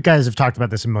I'm sure you guys have talked about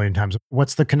this a million times.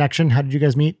 What's the connection? How did you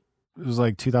guys meet? It was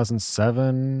like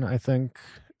 2007, I think.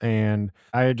 And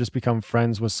I had just become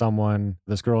friends with someone,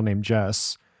 this girl named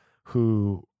Jess,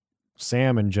 who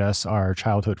Sam and Jess are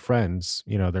childhood friends.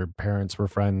 You know, their parents were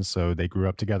friends, so they grew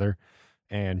up together.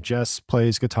 And Jess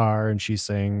plays guitar and she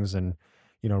sings and,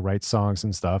 you know, writes songs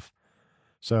and stuff.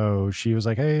 So she was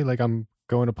like, hey, like I'm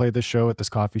going to play this show at this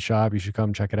coffee shop. You should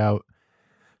come check it out.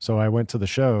 So I went to the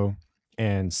show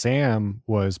and Sam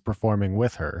was performing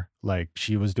with her. Like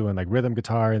she was doing like rhythm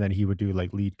guitar and then he would do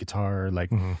like lead guitar,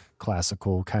 like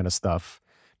classical kind of stuff.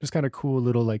 Just kind of cool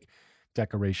little like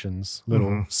decorations,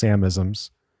 little Samisms.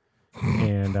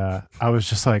 And I was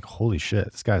just like, holy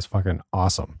shit, this guy's fucking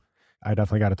awesome. I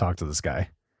definitely got to talk to this guy.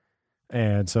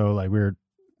 And so like we were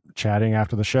chatting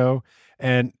after the show,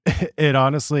 and it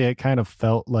honestly, it kind of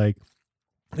felt like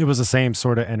it was the same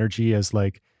sort of energy as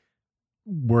like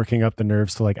working up the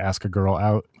nerves to like ask a girl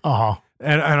out.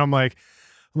 And I'm like,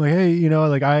 hey, you know,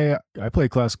 like I play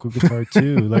classical guitar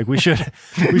too. Like we should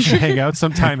hang out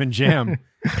sometime and jam.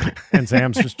 And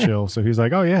Sam's just chill. So he's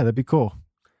like, oh yeah, that'd be cool.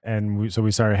 And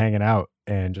we started hanging out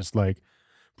and just like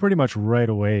pretty much right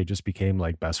away just became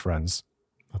like best friends.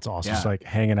 That's awesome. Just like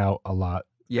hanging out a lot.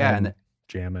 Yeah. And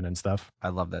jamming and stuff. I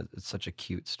love that. It's such a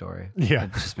cute story. Yeah.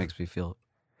 It just makes me feel.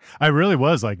 I really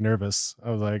was like nervous.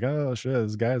 I was like, oh shit,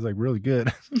 this guy's like really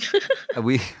good.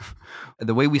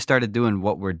 The way we started doing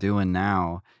what we're doing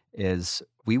now is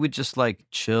we would just like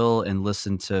chill and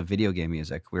listen to video game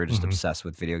music. We were just obsessed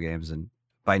with video games and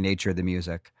by nature the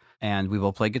music. And we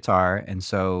will play guitar. And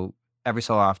so every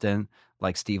so often,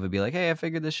 like Steve would be like, hey, I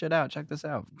figured this shit out. Check this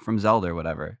out from Zelda or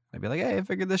whatever. I'd be like, hey, I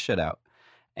figured this shit out.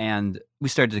 And we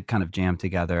started to kind of jam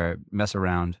together, mess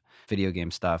around, video game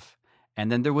stuff.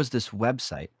 And then there was this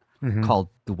website called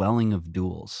Dwelling of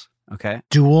Duels. Okay.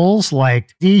 Duels,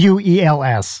 like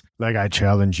DUELS. Like I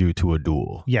challenge you to a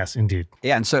duel. Yes, indeed.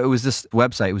 Yeah. And so it was this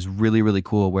website. It was really, really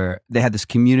cool where they had this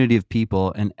community of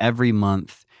people, and every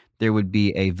month there would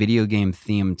be a video game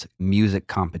themed music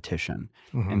competition.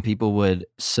 And people would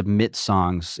submit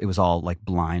songs. It was all like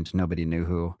blind. Nobody knew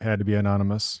who. Had to be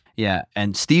anonymous. Yeah.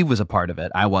 And Steve was a part of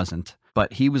it. I wasn't.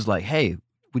 But he was like, hey,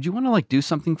 would you want to like do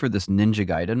something for this Ninja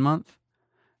Gaiden month?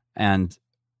 And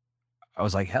I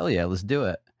was like, hell yeah, let's do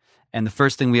it. And the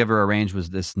first thing we ever arranged was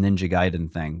this Ninja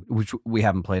Gaiden thing, which we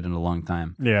haven't played in a long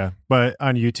time. Yeah. But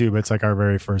on YouTube, it's like our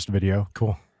very first video.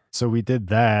 Cool. So we did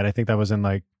that. I think that was in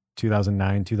like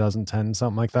 2009, 2010,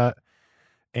 something like that.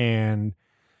 And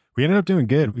we ended up doing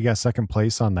good. We got second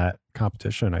place on that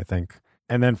competition, I think.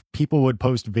 And then people would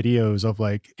post videos of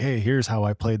like, hey, here's how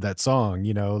I played that song,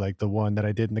 you know, like the one that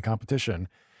I did in the competition.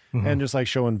 And just like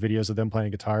showing videos of them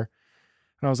playing guitar.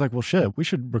 And I was like, well, shit, we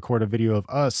should record a video of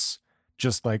us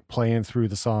just like playing through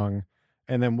the song.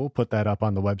 And then we'll put that up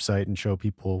on the website and show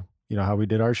people, you know, how we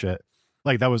did our shit.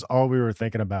 Like that was all we were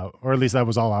thinking about, or at least that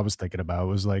was all I was thinking about.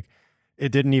 It was like,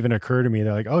 it didn't even occur to me.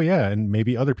 They're like, oh yeah, and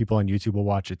maybe other people on YouTube will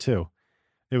watch it too.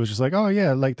 It was just like, oh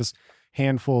yeah, like this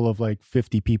handful of like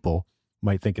 50 people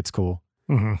might think it's cool.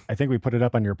 I think we put it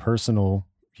up on your personal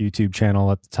YouTube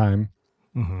channel at the time.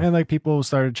 And like people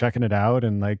started checking it out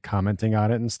and like commenting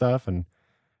on it and stuff. And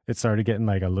it started getting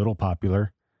like a little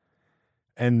popular.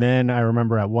 And then I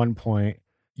remember at one point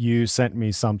you sent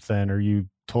me something, or you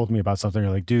told me about something.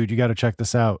 You're like, dude, you got to check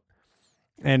this out.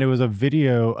 And it was a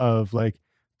video of like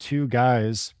two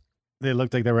guys. They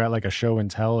looked like they were at like a show and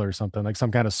tell or something, like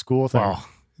some kind of school thing. Well,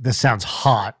 this sounds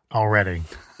hot already.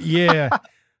 Yeah.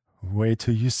 Wait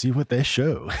till you see what they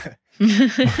show. They,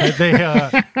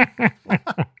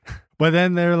 but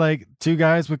then they're like two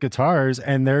guys with guitars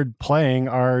and they're playing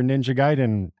our Ninja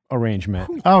Gaiden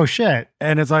arrangement. Oh, shit.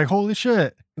 And it's like, holy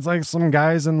shit. It's like some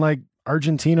guys in like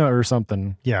Argentina or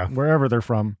something. Yeah. Wherever they're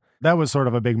from. That was sort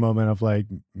of a big moment of like,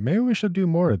 maybe we should do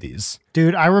more of these.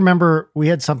 Dude, I remember we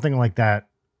had something like that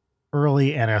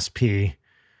early NSP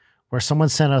where someone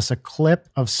sent us a clip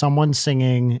of someone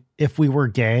singing If We Were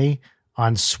Gay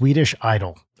on Swedish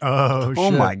Idol. Oh,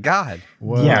 Oh my God.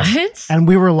 Whoa. Yes. What? And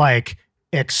we were like,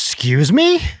 excuse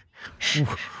me?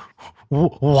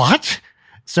 What?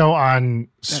 So on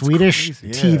Swedish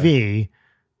crazy. TV,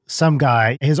 some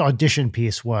guy, his audition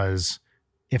piece was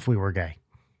If We Were Gay.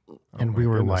 And my we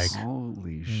were goodness. like,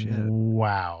 Holy shit.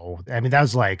 wow. I mean, that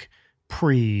was like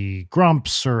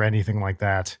pre-Grumps or anything like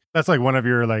that. That's like one of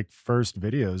your like first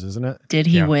videos, isn't it? Did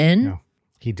he Yeah, win? yeah.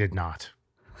 He did not.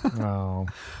 Oh, He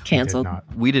did Canceled. not.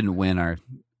 We didn't win our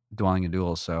Dwelling in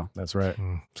Duels, so that's right.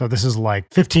 So this is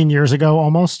like 15 years ago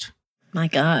almost. My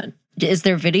God. Is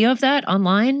there video of that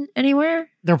online anywhere?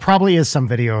 There probably is some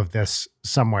video of this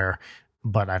somewhere,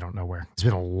 but I don't know where. It's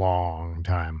been a long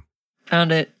time.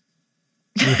 Found it.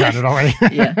 You found it already?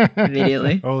 Yeah,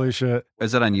 immediately. Holy shit.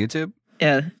 is it on YouTube?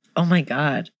 Yeah. Oh my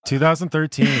God.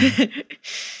 2013.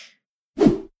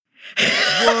 Whoa.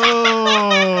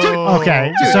 Whoa.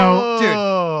 Okay, so-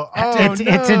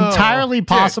 it's entirely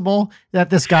possible that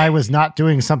this guy was not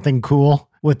doing something cool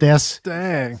with this.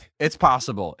 Dang. It's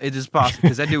possible. It is possible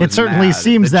because that dude It was certainly mad.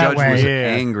 seems The that judge way. was Yeah.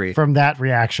 angry. From that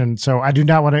reaction. So I do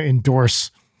not want to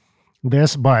endorse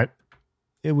this, but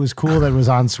it was cool that it was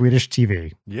on Swedish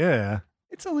TV. Yeah.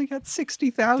 It's only got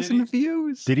 60,000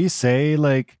 views. Did he say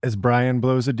like as Brian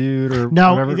blows a dude or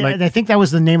No, whatever? Like, I think that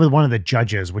was the name of one of the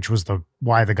judges, which was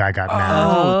why the guy got mad.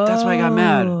 Oh, that's why I got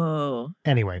mad. Oh.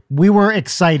 Anyway, we were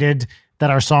excited that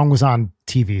our song was on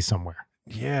TV somewhere.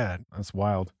 yeah, that's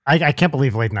wild. I can't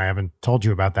believe, Leighton, I haven't told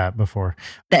you about that before.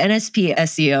 The NSP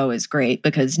SEO is great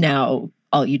because now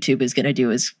all YouTube is going to do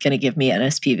is going to give me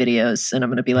NSP videos and I'm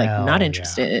going to be like, Hell not yeah.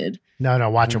 interested. No,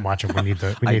 watch them. We need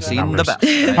the I've seen the numbers. best.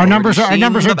 I've Our numbers already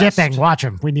are seen the best. dipping. Watch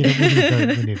them. We need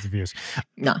the views.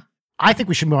 No. I think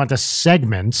we should move on to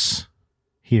segments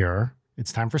here.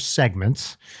 It's time for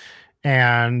segments.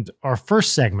 And our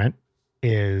first segment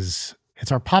it's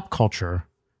our pop culture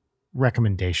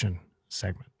recommendation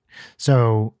segment.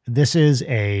 So this is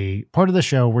a part of the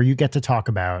show where you get to talk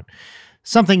about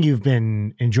something you've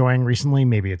been enjoying recently.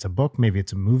 Maybe it's a book, maybe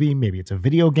it's a movie, maybe it's a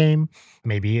video game,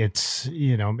 maybe it's,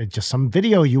 it's just some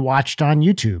video you watched on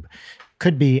YouTube.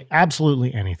 Could be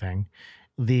absolutely anything.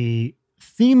 The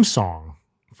theme song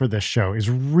for this show is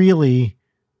really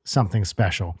something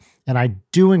special. And I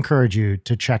do encourage you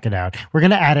to check it out. We're going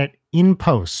to add it in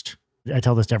post. I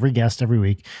tell this to every guest every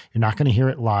week. You're not going to hear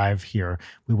it live here.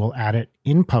 We will add it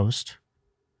in post.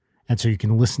 And so you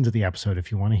can listen to the episode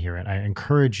if you want to hear it. I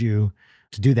encourage you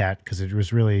to do that because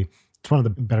it's one of the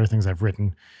better things I've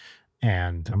written.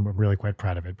 And I'm really quite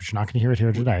proud of it. But you're not going to hear it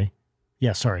here today.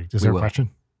 Yeah, sorry. Is there a question?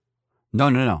 No.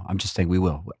 I'm just saying we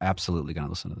will. We're absolutely going to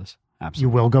listen to this.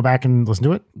 Absolutely. You will go back and listen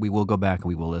to it? We will go back and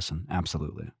we will listen.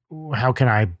 Absolutely. How can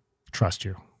I trust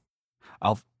you?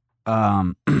 I'll,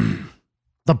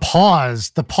 The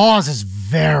pause is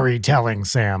very telling,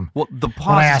 Sam. well, the pause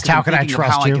When I is asked, 'cause I'm how can I thinking of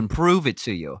trust how you? I can prove it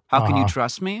to you. How can you Uh-huh.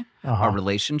 trust me? Uh-huh. Our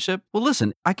relationship? Well,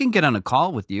 listen, I can get on a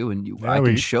call with you and Yeah, I we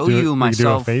can show do it- you we can do a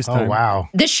myself. FaceTime. Oh, wow.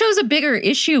 This shows a bigger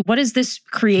issue. What is this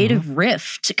creative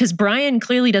rift? Because Brian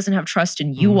clearly doesn't have trust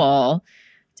in you all.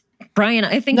 Brian,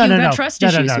 I think you've got trust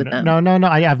issues with them. No.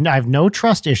 I have no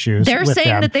trust issues. They're with saying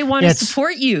them. that they want to It's-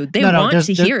 support you. They No, want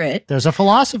to hear it. There's a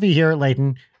philosophy here,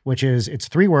 Leighton, which is it's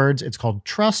 3 words. It's called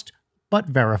trust but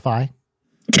verify.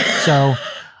 So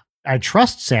I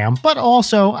trust Sam, but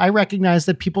also I recognize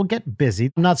that people get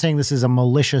busy. I'm not saying this is a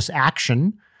malicious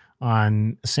action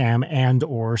on Sam and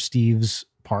or Steve's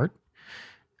part.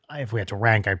 If we had to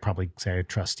rank, I'd probably say I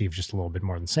trust Steve just a little bit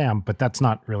more than Sam, but that's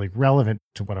not really relevant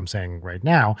to what I'm saying right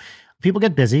now. People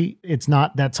get busy. It's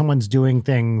not that someone's doing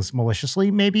things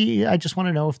maliciously. Maybe I just want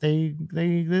to know if they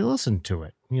listen to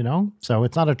it, So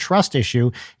it's not a trust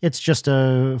issue. It's just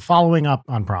a following up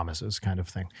on promises kind of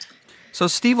thing. So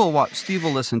Steve will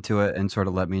listen to it and sort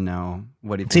of let me know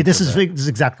what he thinks. See, this of is it.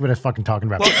 exactly what I was fucking talking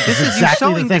about. Well, this is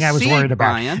exactly the thing I was worried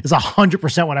about. Brian. It's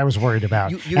 100% what I was worried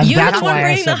about. You're the one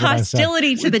bringing the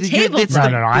hostility to the table. No,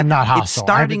 I'm not hostile. It's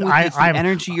starting with the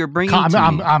energy you're bringing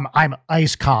to me. I'm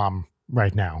ice calm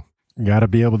right now. You got to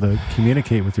be able to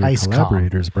communicate with your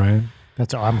collaborators, Brian.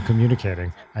 That's all I'm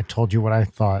communicating. I told you what I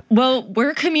thought. Well,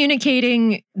 we're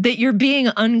communicating that you're being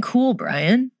uncool,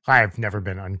 Brian. I've never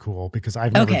been uncool because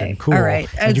I've never been cool. All right.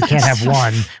 And you can't have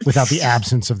one without the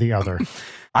absence of the other.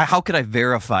 How could I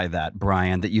verify that,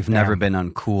 Brian, that you've never been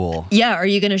uncool? Yeah. Are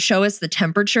you going to show us the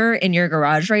temperature in your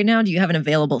garage right now? Do you have an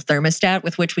available thermostat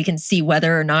with which we can see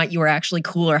whether or not you are actually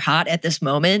cool or hot at this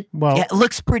moment? Well, yeah, it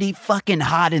looks pretty fucking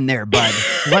hot in there, bud.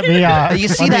 Let me. You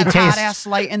see that hot ass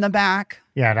light in the back?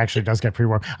 Yeah, it actually does get pretty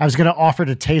warm. I was going to offer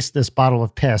to taste this bottle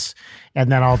of piss,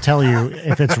 and then I'll tell you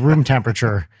if it's room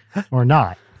temperature or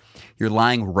not. You're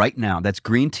lying right now. That's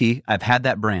green tea. I've had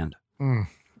that brand.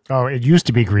 Oh, it used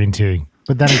to be green tea,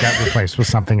 but then it got replaced with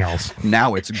something else.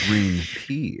 Now it's green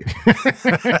pea.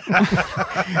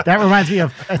 That reminds me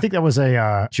of, I think that was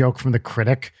a joke from The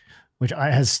Critic, which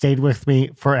has stayed with me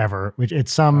forever. Which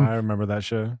it's I remember that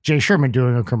show. Jay Sherman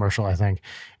doing a commercial, I think.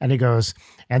 And he goes,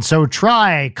 and so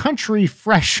try Country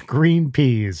Fresh green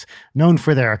peas, known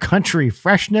for their country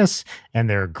freshness and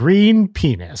their green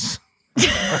penis.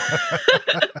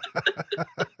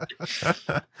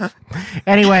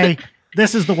 Anyway,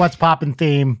 this is the What's Poppin'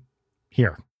 theme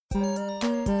here.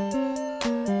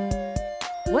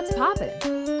 What's poppin'?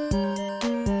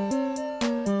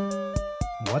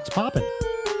 What's poppin'?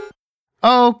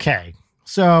 Okay,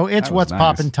 so it's What's nice.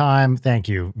 Poppin' time. Thank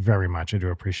you very much. I do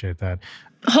appreciate that.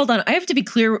 Hold on. I have to be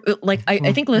clear. Like,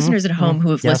 I think listeners at home who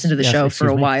have listened to the show for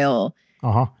a while,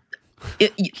 Uh-huh.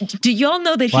 do y'all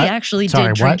know that What? he actually Sorry,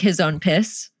 did drink what? his own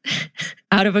piss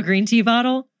out of a green tea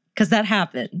bottle? Because that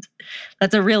happened.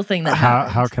 That's a real thing that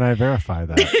happened. How can I verify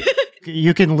that?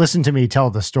 You can listen to me tell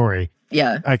the story.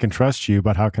 Yeah. I can trust you,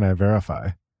 but how can I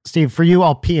verify? Steve, for you,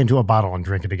 I'll pee into a bottle and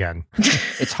drink it again.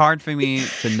 It's hard for me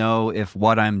to know if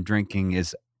what I'm drinking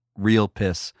is real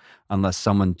piss unless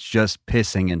someone's just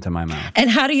pissing into my mouth. And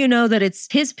how do you know that it's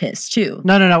his piss too?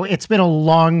 No. It's been a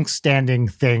long-standing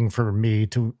thing for me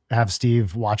to have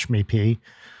Steve watch me pee.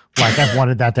 Like, I've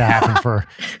wanted that to happen for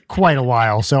quite a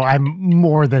while. So I'm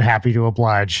more than happy to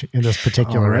oblige in this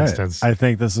particular All right. instance. I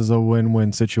think this is a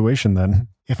win-win situation then.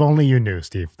 If only you knew,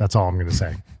 Steve. That's all I'm going to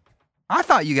say. I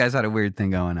thought you guys had a weird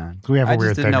thing going on. We have a I weird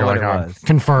just didn't thing know what going it on. was.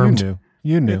 Confirmed.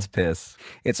 You knew. It's piss.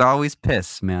 It's always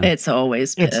piss, man. It's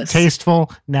always piss. It's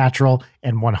tasteful, natural,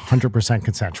 and 100%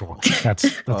 consensual. That's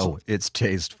it's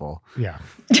tasteful. yeah.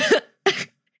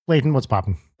 Leighton, what's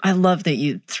popping? I love that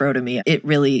you throw to me. It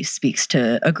really speaks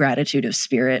to a gratitude of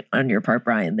spirit on your part,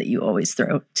 Brian, that you always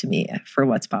throw to me for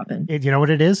what's popping. You know what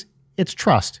it is? It's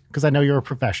trust, because I know you're a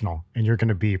professional and you're going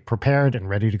to be prepared and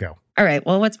ready to go. All right.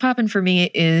 Well, what's popping for me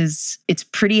is it's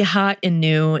pretty hot and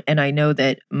new. And I know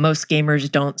that most gamers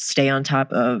don't stay on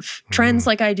top of trends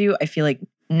like I do. I feel like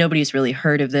nobody's really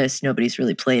heard of this. Nobody's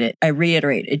really played it. I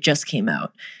reiterate, it just came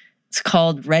out. It's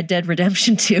called Red Dead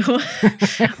Redemption 2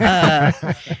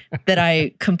 that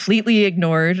I completely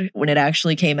ignored when it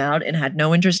actually came out and had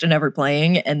no interest in ever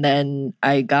playing. And then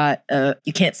I got,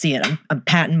 you can't see it. I'm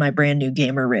patenting my brand new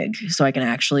gamer rig so I can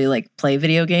actually like play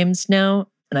video games now.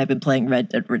 And I've been playing Red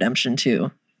Dead Redemption 2.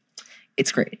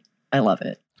 It's great. I love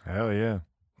it. Hell yeah.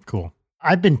 Cool.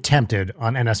 I've been tempted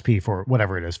on NSP for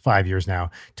whatever it is, 5 years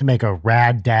now, to make a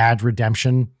Rad Dad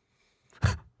Redemption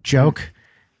joke.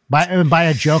 By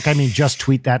a joke, I mean just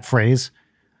tweet that phrase.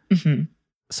 Mm-hmm.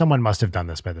 Someone must have done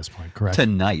this by this point, correct?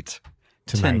 Tonight.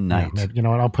 Yeah, you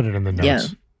know what? I'll put it in the notes. Yeah.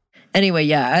 Anyway,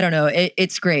 yeah, I don't know.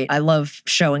 It's great. I love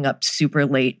showing up super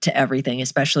late to everything,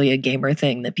 especially a gamer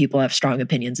thing that people have strong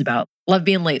opinions about. Love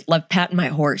being late. Love patting my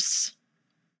horse.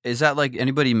 Is that like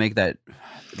anybody make that,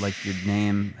 like your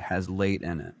name has late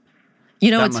in it?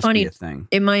 You know, That it's must funny. be a thing.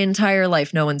 In my entire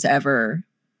life, no one's ever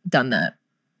done that.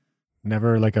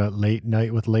 Never like a late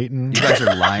night with Leighton. You guys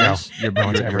are liars. No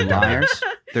one's You're ever done that. liars.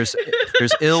 There's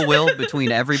ill will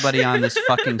between everybody on this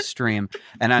fucking stream,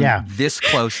 and I'm this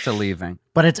close to leaving.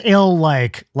 But it's ill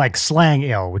like slang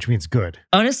ill, which means good.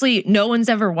 Honestly, no one's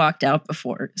ever walked out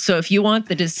before. So if you want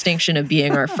the distinction of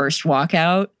being our first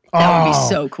walkout, that would be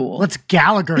so cool. Let's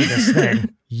Gallagher this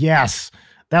thing. Yes.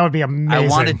 That would be amazing. I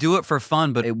want to do it for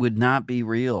fun, but it would not be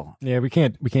real. Yeah, we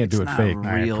can't do it not fake.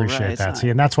 real. I appreciate right? that. It's See,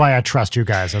 and that's why I trust you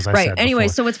guys, as I said Anyway,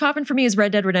 before. so what's popping for me is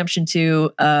Red Dead Redemption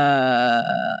 2.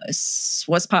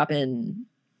 What's popping?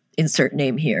 Insert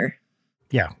name here.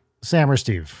 Yeah. Sam or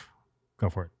Steve, go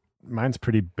for it. Mine's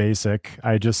pretty basic.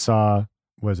 I just saw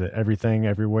was it Everything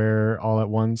Everywhere All at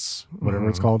Once, whatever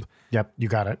it's called. Yep, you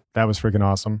got it. That was freaking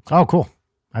awesome. Oh, cool.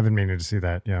 I've been meaning to see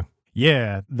that. Yeah.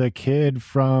 Yeah, the kid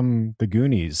from The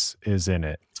Goonies is in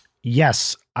it.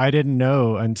 Yes. I didn't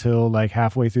know until like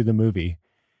halfway through the movie.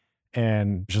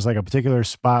 And just like a particular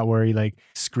spot where he like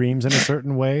screams in a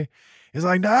certain way. He's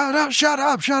like, no, shut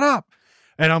up.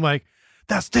 And I'm like,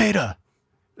 that's Data.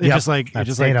 It Yep, just like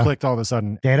Data. clicked all of a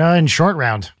sudden. Data and Short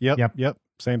Round. Yep.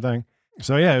 Same thing.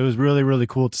 So yeah, it was really, really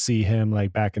cool to see him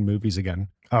like back in movies again.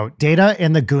 Oh, Data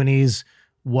in The Goonies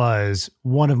was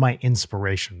one of my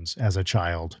inspirations as a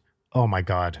child. Oh my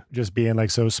God. Just being like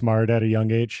so smart at a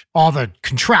young age. All the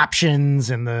contraptions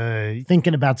and the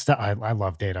thinking about stuff. I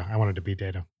love Data. I wanted to be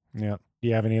Data. Yeah. Do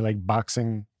you have any like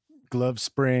boxing glove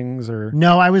springs or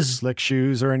No, I was. slick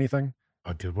shoes or anything?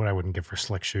 Oh, dude, what I wouldn't give for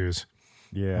slick shoes.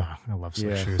 Yeah. Oh, I love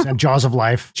slick Yeah. shoes. And Jaws of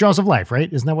Life. Jaws of Life,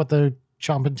 right? Isn't that what the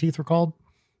chomping teeth were called?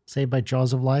 Saved by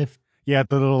Jaws of Life? Yeah.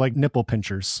 The little like nipple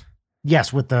pinchers.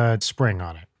 Yes, with the spring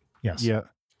on it. Yes. Yeah.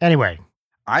 Anyway,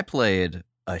 I played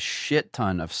a shit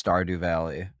ton of Stardew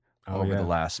Valley over the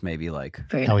last maybe like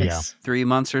Very Hell nice. 3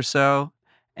 months or so.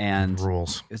 And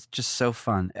rules. it's just so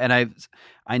fun. And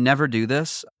I never do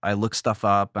this. I look stuff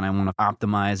up and I want to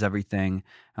optimize everything.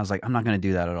 I was like, I'm not going to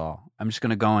do that at all. I'm just going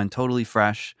to go in totally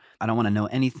fresh. I don't want to know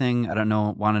anything. I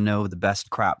don't want to know the best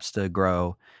crops to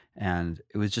grow. And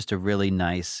it was just a really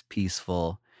nice,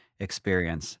 peaceful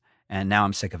experience. And now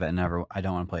I'm sick of it and I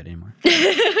don't want to play it anymore.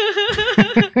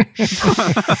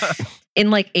 In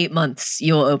like 8 months,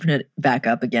 you'll open it back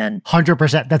up again.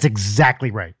 100%. That's exactly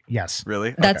right. Yes.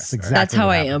 Really? That's exactly that's how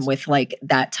what I happens. am with like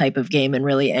that type of game, and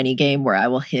really any game where I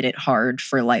will hit it hard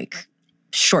for like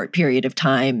short period of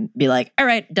time, be like, all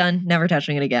right, done, never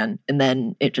touching it again. And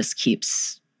then it just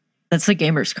keeps, that's the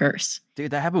gamer's curse.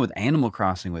 Dude, that happened with Animal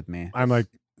Crossing with me. I'm like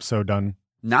so done.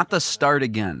 Not the start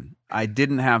again. I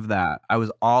didn't have that. I was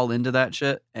all into that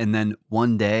shit. And then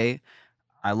one day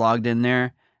I logged in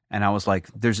there and I was like,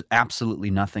 there's absolutely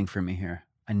nothing for me here.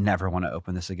 I never want to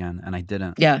open this again. And I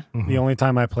didn't. Yeah. Mhm. The only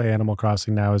time I play Animal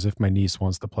Crossing now is if my niece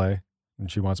wants to play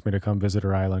and she wants me to come visit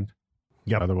her island.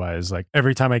 Yep. Otherwise, like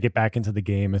every time I get back into the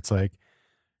game, it's like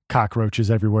cockroaches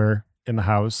everywhere in the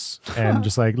house and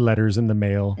just like letters in the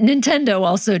mail. Nintendo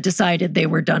also decided they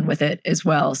were done with it as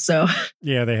well. So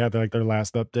Yeah, they had like their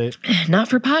last update. not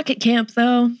for Pocket Camp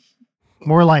though.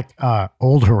 More like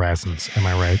Old Horizons. Am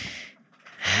I right?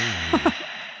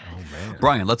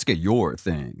 Brian, let's get your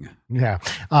thing. Yeah.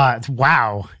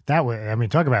 Wow. That was, I mean,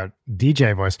 talk about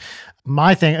DJ voice.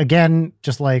 My thing, again,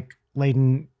 just like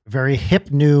Layden, very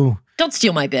hip new. Don't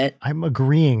steal my bit. I'm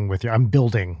agreeing with you. I'm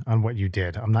building on what you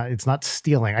did. It's not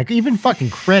stealing. I even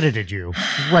fucking credited you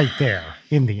right there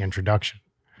in the introduction.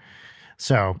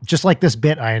 So just like this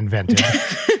bit I invented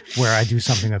where I do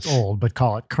something that's old, but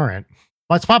call it current.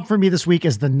 What's popping for me this week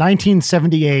is the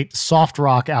 1978 soft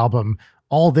rock album,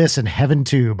 All This and Heaven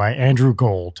Too by Andrew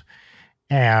Gold.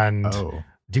 And Oh,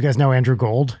 do you guys know Andrew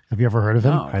Gold? Have you ever heard of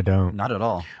him? No, I don't. not at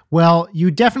all. Well,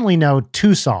 you definitely know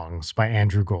two songs by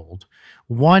Andrew Gold.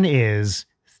 One is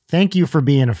Thank You for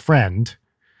Being a Friend,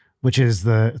 which is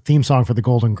the theme song for the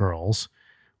Golden Girls,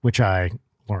 which I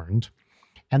learned.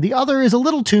 And the other is a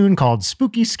little tune called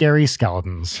Spooky Scary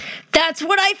Skeletons. That's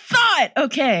what I thought.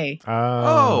 Okay.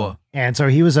 Oh, And so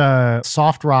he was a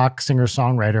soft rock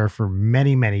singer-songwriter for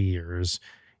many, many years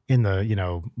in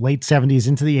the, late 70s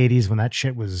into the 80s when that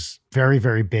shit was very,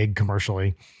 very big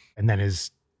commercially. And then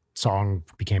his song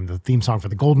became the theme song for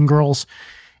the Golden Girls.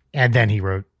 And then he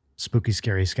wrote Spooky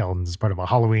Scary Skeletons as part of a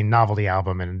Halloween novelty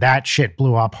album. And that shit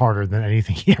blew up harder than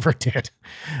anything he ever did.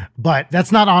 But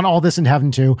that's not on All This in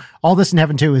Heaven 2. All This in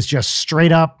Heaven 2 is just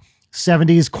straight up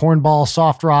 70s cornball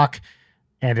soft rock.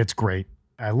 And it's great.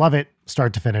 I love it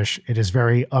start to finish. It is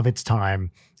very of its time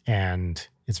and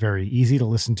it's very easy to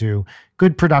listen to.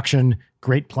 Good production,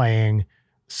 great playing,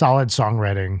 solid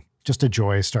songwriting, just a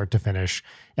joy start to finish.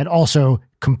 And also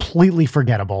completely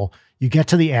forgettable. You get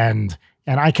to the end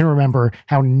and I can remember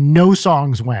how no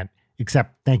songs went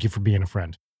except Thank You for Being a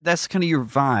Friend. that's kind of your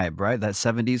vibe, right? That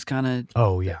 70s kind of,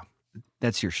 Oh yeah,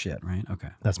 that's your shit, right? Okay.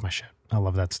 that's my shit. I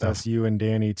love that stuff. That's you and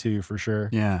Danny too, for sure.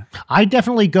 Yeah. I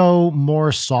definitely go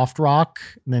more soft rock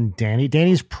than Danny.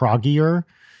 Danny's proggier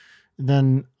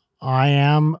than I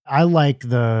am. I like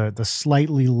the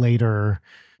slightly later,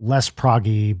 less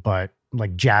proggy, but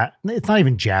like jazz. It's not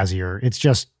even jazzier. It's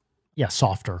just,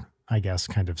 softer, I guess,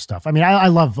 kind of stuff. I mean, I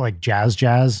love like jazz.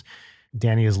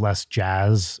 Danny is less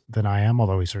jazz than I am,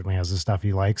 although he certainly has the stuff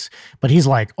he likes. But he's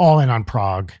like all in on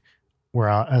prog,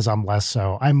 whereas I'm less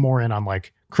so. I'm more in on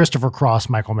like Christopher Cross,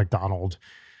 Michael McDonald,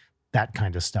 that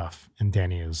kind of stuff. And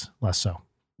Danny is less so.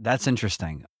 That's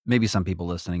interesting. maybe some people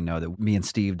listening know that me and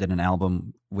Steve did an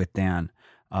album with Dan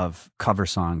of cover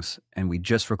songs, and we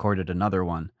just recorded another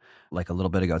one like a little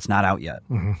bit ago. It's not out yet.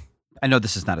 Mm-hmm. I know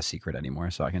this is not a secret anymore,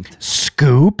 so I can...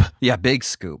 Scoop? Yeah, big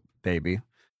scoop, baby.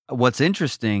 What's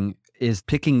interesting is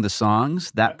picking the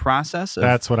songs, that process.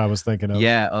 That's what I was thinking of.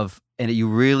 Yeah, and you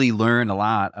really learn a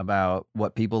lot about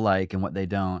what people like and what they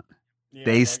don't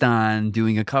based on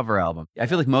doing a cover album. I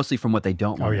feel like mostly from what they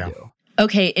don't want to do.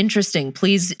 Okay, interesting.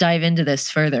 Please dive into this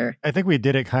further. I think we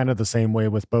did it kind of the same way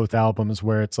with both albums,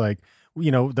 where it's like,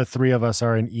 the three of us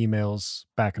are in emails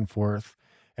back and forth.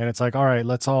 And it's like, all right,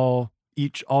 let's all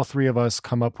three of us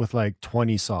come up with like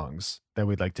 20 songs that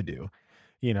we'd like to do,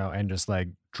 and just like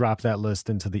drop that list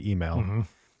into the email. Mm-hmm.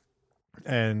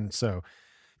 And so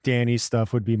Danny's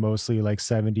stuff would be mostly like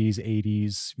 70s,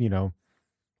 80s,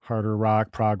 harder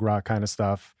rock, prog rock kind of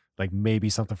stuff, like maybe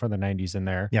something from the 90s in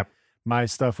there. Yep. My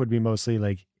stuff would be mostly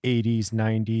like 80s,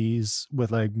 90s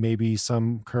with like maybe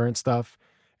some current stuff.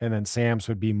 And then Sam's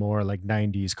would be more like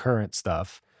 90s current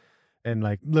stuff and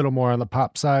like a little more on the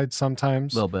pop side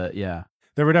sometimes. A little bit, yeah.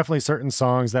 There were definitely certain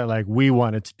songs that like we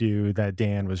wanted to do that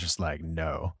Dan was just like,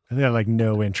 no. They had like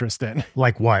no interest in.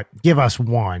 Like what? Give us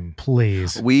one,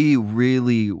 please. We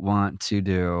really want to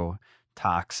do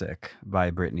Toxic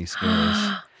by Britney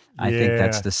Spears. I think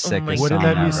that's the sickest song Wouldn't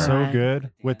that be ever. so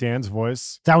good with Dan's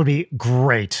voice? That would be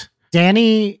great.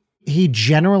 Danny, he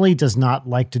generally does not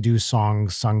like to do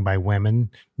songs sung by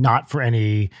women, not for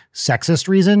any sexist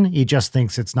reason. He just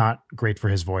thinks it's not great for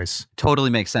his voice. Totally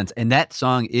makes sense. And that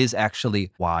song is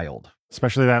actually wild.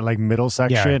 Especially that like middle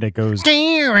section. It goes.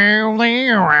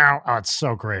 Oh, it's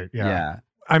so great. Yeah.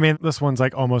 I mean, this one's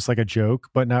like almost like a joke,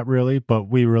 but not really. But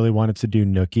we really wanted to do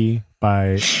Nookie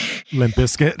by Limp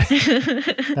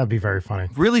Bizkit. That'd be very funny.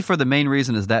 Really, for the main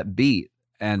reason is that beat.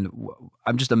 And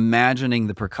I'm just imagining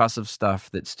the percussive stuff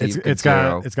that Steve could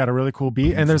do. It's got a really cool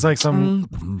beat, and there's like some.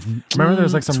 Remember,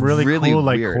 there's like some really cool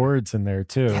like weird chords in there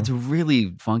too. Yeah, it's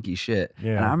really funky shit.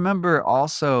 Yeah. And I remember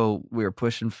also we were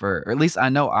pushing for, or at least I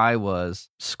know I was,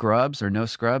 Scrubs or No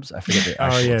Scrubs. I forget the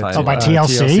actual title. Oh, by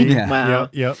TLC? Yeah. Wow.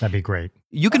 Yep. That'd be great.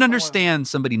 You can understand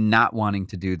somebody not wanting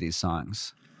to do these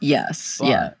songs. Yes. But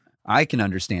Yeah. I can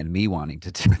understand me wanting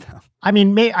to do them. I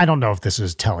mean, I don't know if this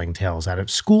is telling tales out of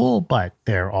school, but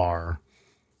there are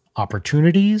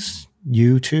opportunities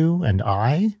you two and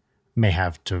I may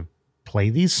have to play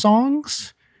these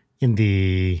songs in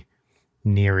the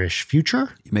nearish future.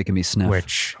 You're making me sniff.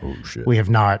 Which we have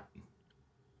not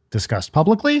discussed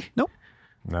publicly. Nope.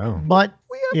 No. But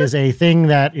is a thing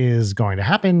that is going to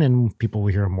happen and people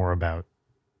will hear more about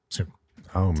soon.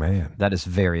 Oh, man. That is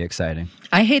very exciting.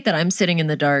 I hate that I'm sitting in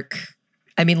the dark.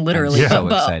 I mean, literally, I'm so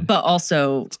excited. but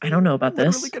also, I don't know about this.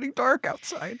 It's literally getting dark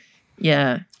outside.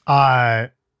 Yeah.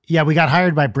 Yeah, we got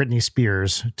hired by Britney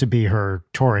Spears to be her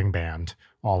touring band,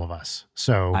 all of us.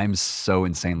 So I'm so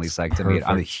insanely psyched to meet.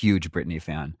 I'm a huge Britney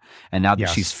fan. And now that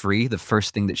she's free, the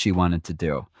first thing that she wanted to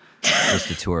do was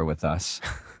to tour with us.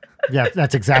 Yeah,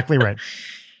 that's exactly right.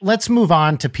 Let's move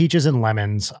on to Peaches and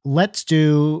Lemons. Let's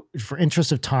do, for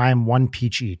interest of time, one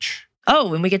peach each.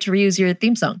 Oh, and we get to reuse your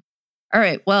theme song. All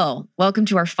right. Well, welcome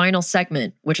to our final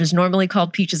segment, which is normally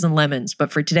called Peaches and Lemons.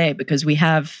 But for today, because we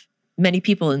have many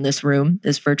people in this room,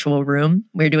 this virtual room,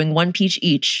 we're doing one peach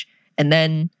each. And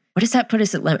then what does that put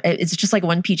us at? Is it just like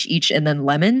one peach each and then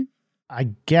lemon? I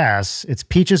guess it's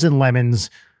Peaches and Lemons,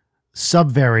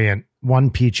 subvariant, one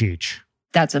peach each.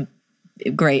 That's a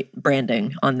great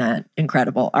branding on that.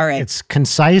 Incredible. All right. It's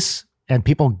concise and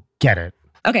people get it.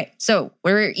 Okay. So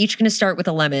we're each going to start with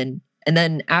a lemon. And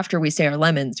then after we say our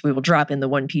lemons, we will drop in the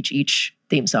one peach each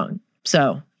theme song.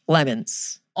 So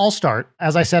lemons. I'll start.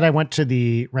 As I said, I went to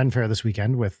the Ren Fair this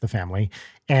weekend with the family,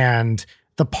 and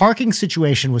the parking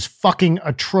situation was fucking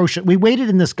atrocious. We waited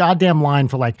in this goddamn line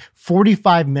for like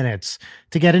 45 minutes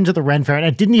to get into the Ren Fair, and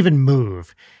it didn't even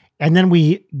move. And then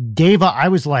we gave up. I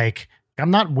was like,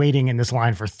 I'm not waiting in this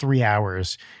line for 3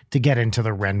 hours to get into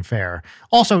the Ren Fair.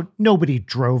 Also, nobody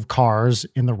drove cars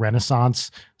in the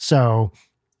Renaissance. So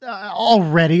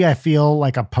already I feel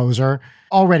like a poser,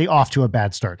 already off to a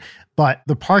bad start. But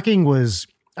the parking was,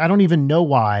 I don't even know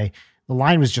why. The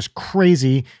line was just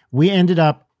crazy. We ended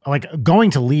up like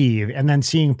going to leave and then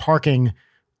seeing parking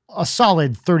a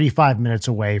solid 35 minutes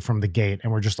away from the gate.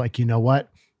 And we're just like, you know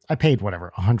what? I paid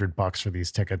whatever, $100 for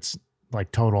these tickets,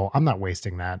 like total. I'm not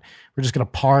wasting that. We're just going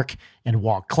to park and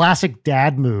walk. Classic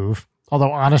dad move.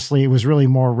 Although honestly, it was really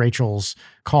more Rachel's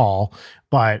call,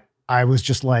 but I was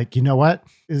just like, you know what?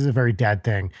 This is a very dad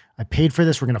thing. I paid for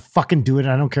this. We're going to fucking do it.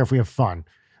 And I don't care if we have fun.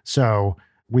 So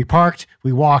we parked,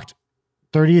 we walked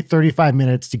 35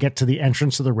 minutes to get to the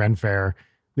entrance of the Ren Fair.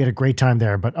 We had a great time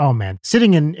there, but oh man,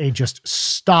 sitting in a just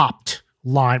stopped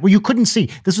line. Well, you couldn't see.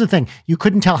 This is the thing. You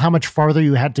couldn't tell how much farther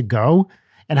you had to go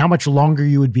and how much longer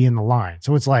you would be in the line.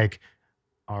 So it's like,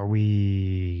 are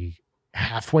we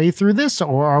halfway through this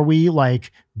or are we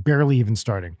like barely even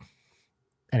starting?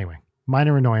 Anyway,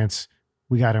 minor annoyance.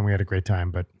 We got in, we had a great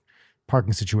time, but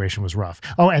parking situation was rough.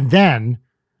 Oh, and then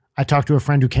I talked to a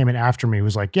friend who came in after me who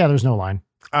was like, yeah, there's no line.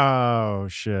 Oh,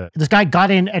 shit. This guy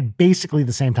got in at basically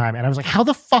the same time. And I was like, how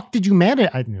the fuck did you manage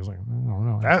it? And he was like, I don't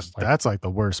know. That's like the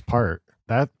worst part.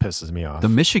 That pisses me off. The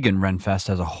Michigan Renfest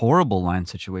has a horrible line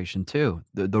situation too.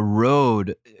 The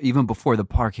road, even before the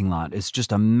parking lot, is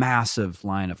just a massive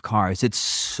line of cars. It's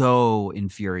so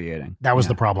infuriating. That was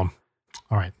the problem.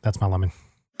 All right, that's my lemon.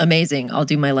 Amazing. I'll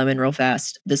do my lemon real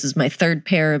fast. This is my third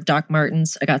pair of Doc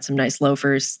Martens. I got some nice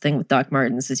loafers. Thing with Doc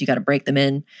Martens is you got to break them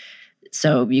in.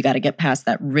 So you got to get past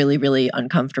that really, really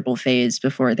uncomfortable phase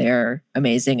before they're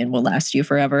amazing and will last you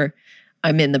forever.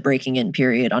 I'm in the breaking in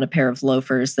period on a pair of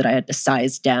loafers that I had to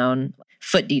size down.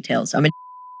 Foot details.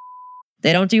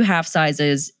 They don't do half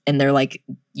sizes, and they're like,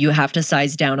 you have to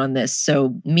size down on this.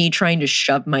 So me trying to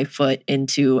shove my foot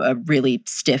into a really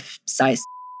stiff size,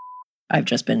 I've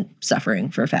just been suffering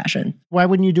for fashion. Why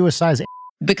wouldn't you do a size?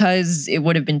 Because it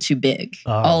would have been too big.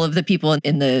 All of the people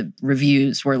in the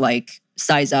reviews were like,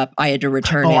 size up. I had to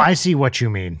return it. Oh, I see what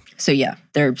you mean. So yeah,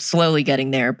 they're slowly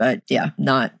getting there, but yeah,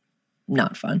 not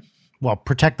fun. Well,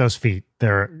 protect those feet.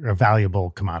 They're a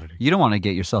valuable commodity. You don't want to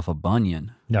get yourself a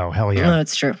bunion. No, hell yeah. No,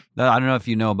 that's true. I don't know if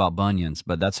you know about bunions,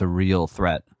 but that's a real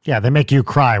threat. Yeah, they make you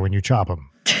cry when you chop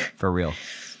them. For real.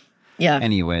 Yeah.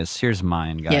 Anyways, here's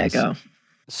mine, guys. Yeah, go.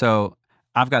 So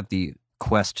I've got the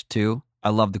Quest 2. I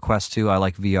love the Quest 2. I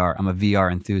like VR. I'm a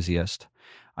VR enthusiast.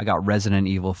 I got Resident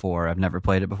Evil 4. I've never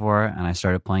played it before, and I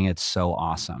started playing it. It's so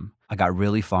awesome. I got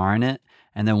really far in it,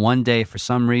 and then one day, for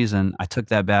some reason, I took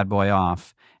that bad boy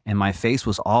off, and my face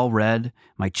was all red.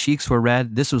 My cheeks were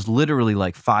red. This was literally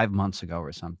like 5 months ago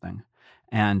or something.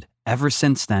 And ever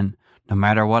since then, no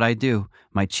matter what I do,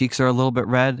 my cheeks are a little bit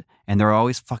red, and they're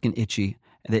always fucking itchy.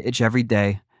 They itch every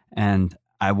day, and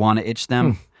I want to itch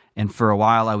them. And for a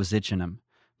while, I was itching them.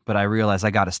 But I realized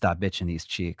I got to stop itching these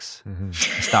cheeks. I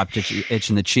stopped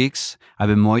itching the cheeks. I've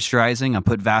been moisturizing. I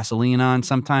put Vaseline on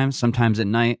sometimes at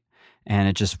night, and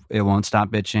it won't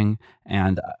stop itching.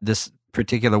 And this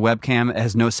particular webcam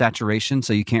has no saturation,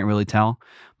 so you can't really tell,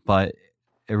 but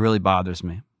it really bothers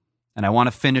me. And I want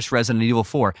to finish Resident Evil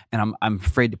 4, and I'm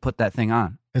afraid to put that thing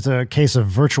on. It's a case of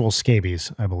virtual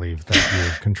scabies, I believe, that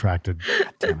you've contracted.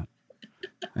 God damn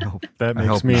it. That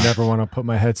makes me never want to put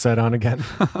my headset on again.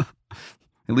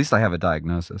 At least I have a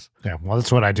diagnosis. Yeah, well,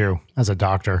 that's what I do as a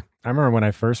doctor. I remember when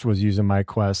I first was using my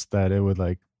Quest that it would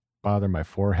like bother my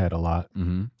forehead a lot.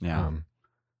 Mm-hmm. Yeah.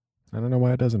 I don't know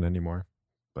why it doesn't anymore,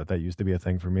 but that used to be a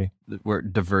thing for me. We're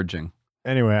diverging.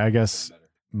 Anyway, I guess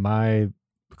my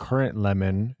current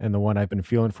lemon and the one I've been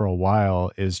feeling for a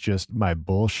while is just my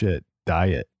bullshit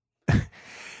diet.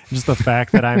 Just the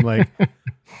fact that I'm like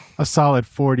a solid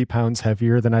 40 pounds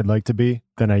heavier than I'd like to be,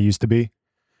 than I used to be.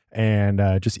 And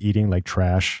just eating like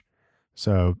trash.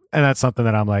 So, and that's something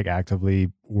that I'm like actively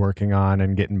working on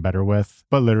and getting better with.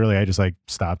 But literally, I just like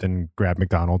stopped and grabbed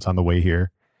McDonald's on the way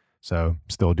here. So,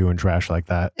 still doing trash like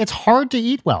that. It's hard to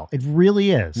eat well. It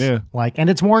really is. Yeah. Like, and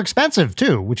it's more expensive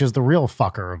too, which is the real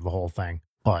fucker of the whole thing.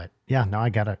 But yeah, no, I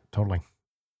get it totally.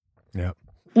 Yep.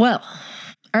 Well,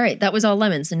 all right, that was all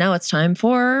lemons. And now it's time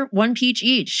for one peach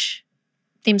each.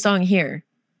 Theme song here.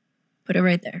 Put it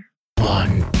right there.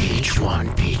 One peach each.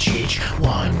 One peach each.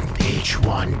 One peach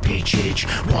each.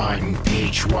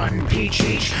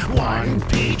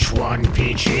 One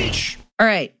peach each. All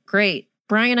right, great.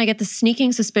 Brian, I get the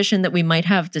sneaking suspicion that we might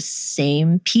have the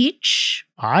same peach.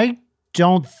 I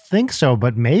don't think so,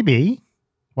 but maybe.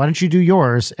 Why don't you do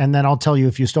yours, and then I'll tell you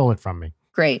if you stole it from me.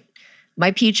 Great.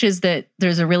 My peach is that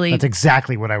there's a really... That's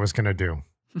exactly what I was going to do.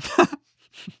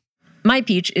 My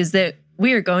peach is that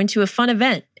we are going to a fun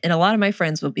event, and a lot of my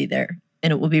friends will be there.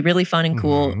 And it will be really fun and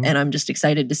cool, and I'm just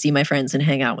excited to see my friends and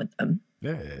hang out with them.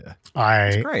 Yeah.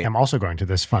 I am also going to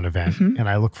this fun event, and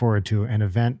I look forward to an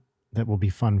event that will be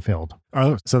fun-filled.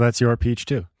 Oh, so that's your peach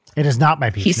too? It is not my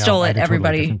peach. He stole it,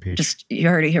 everybody. Totally just, you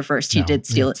heard it here first. He did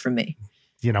steal it from me.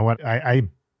 You know what? I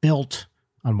built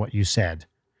on what you said.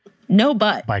 No,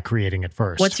 but. By creating it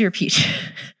first. What's your peach?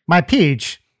 My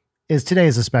peach is today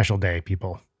is a special day,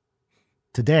 people.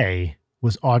 Today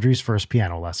was Audrey's first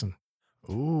piano lesson.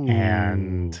 Ooh.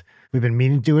 And we've been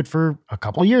meaning to do it for a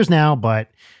couple of years now, but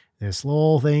this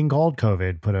little thing called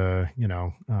COVID put a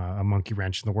monkey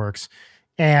wrench in the works.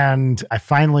 And I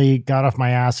finally got off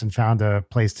my ass and found a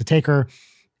place to take her.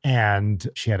 And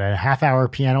she had a half-hour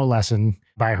piano lesson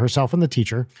by herself and the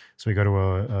teacher. So we go to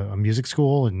a music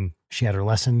school, and she had her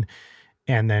lesson.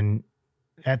 And then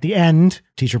at the end,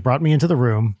 teacher brought me into the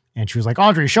room and she was like,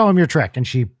 Audrey, show him your trick. And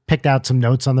she picked out some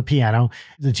notes on the piano.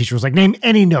 The teacher was like, name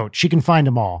any note. She can find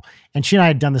them all. And she and I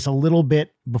had done this a little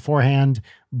bit beforehand,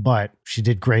 but she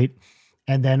did great.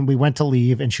 And then we went to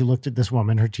leave and she looked at this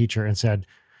woman, her teacher, and said,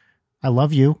 I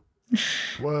love you.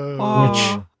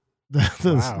 Whoa.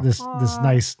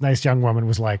 This nice young woman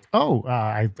was like, oh,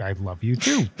 I love you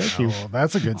too. Thank you. Oh,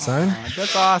 that's a good sign.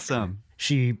 That's awesome.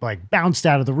 She like bounced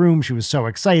out of the room. She was so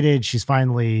excited. She's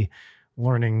finally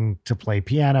learning to play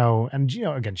piano. And, you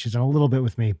know, again, she's done a little bit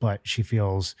with me, but she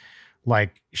feels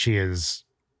like she is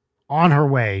on her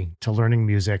way to learning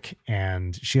music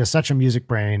and she has such a music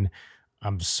brain.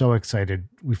 I'm so excited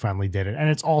we finally did it. And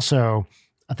it's also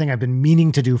a thing I've been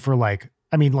meaning to do for like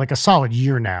a solid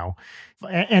year now.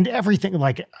 And everything,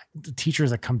 like the teachers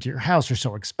that come to your house are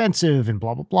so expensive and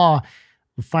blah, blah, blah.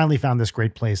 We finally found this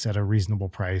great place at a reasonable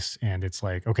price. And it's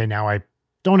like, okay, now I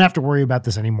don't have to worry about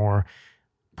this anymore.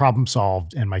 Problem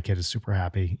solved. And my kid is super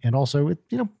happy. And also it,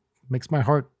 you know, makes my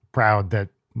heart proud that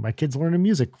my kid's learning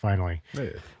music finally.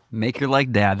 Make her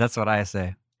like dad. That's what I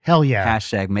say. Hell yeah.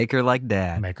 Hashtag make her like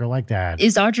dad. Make her like dad.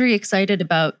 Is Audrey excited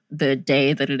about the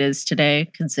day that it is today,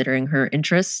 considering her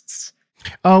interests?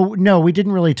 Oh, no, we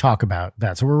didn't really talk about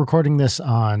that. So we're recording this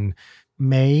on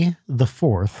May the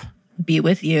 4th. Be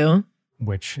with you.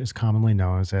 Which is commonly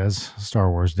known as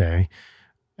Star Wars Day.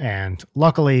 And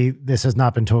luckily, this has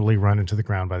not been totally run into the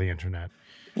ground by the internet.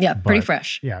 Yeah, pretty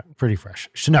fresh. Yeah, pretty fresh.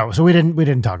 So we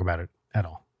didn't talk about it at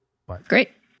all. But great.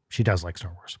 She does like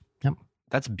Star Wars. Yep.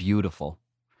 That's beautiful.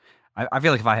 I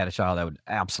feel like if I had a child, I would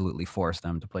absolutely force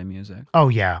them to play music. Oh,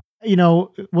 yeah. You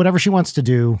know, whatever she wants to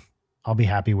do, I'll be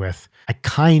happy with. I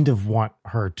kind of want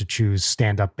her to choose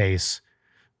stand-up bass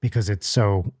because it's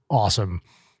so awesome.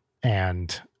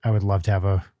 And I would love to have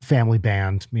a family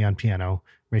band, me on piano,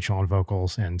 Rachel on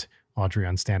vocals, and Audrey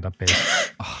on stand-up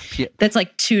bass. That's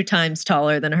like 2 times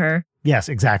taller than her. Yes,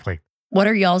 exactly. What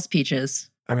are y'all's peaches?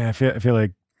 I mean, I feel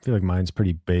like mine's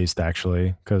pretty based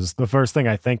actually, because the first thing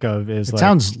I think of is it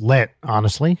sounds lit,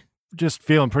 honestly. Just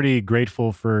feeling pretty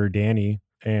grateful for Danny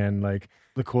and like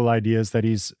the cool ideas that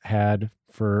he's had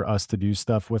for us to do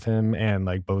stuff with him and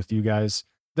like both you guys.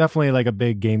 Definitely like a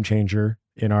big game changer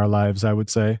in our lives, I would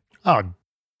say. Oh,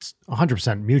 it's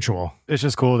 100% mutual. It's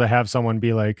just cool to have someone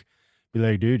be like,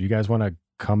 dude, you guys want to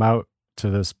come out to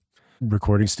this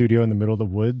recording studio in the middle of the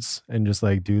woods and just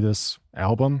like do this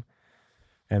album?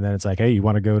 And then it's like, hey, you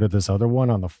want to go to this other one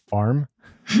on the farm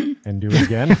and do it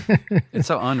again? It's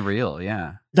so unreal,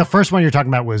 yeah. The first one you're talking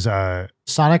about was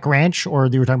Sonic Ranch, or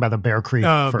you were talking about the Bear Creek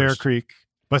first? Bear Creek.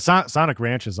 But Sonic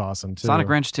Ranch is awesome, too. Sonic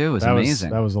Ranch, too, is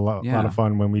amazing. That was a lot of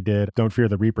fun when we did Don't Fear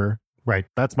the Reaper. Right.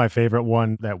 That's my favorite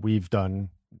one that we've done.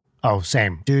 Oh,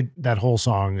 same. Dude, that whole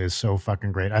song is so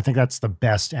fucking great. I think that's the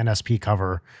best NSP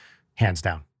cover, hands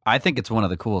down. I think it's one of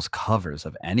the coolest covers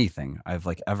of anything I've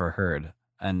like ever heard.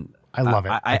 And I love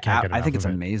it. I can't get enough I think it's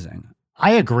of it. amazing.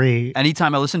 I agree.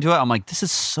 Anytime I listen to it, I'm like, this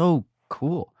is so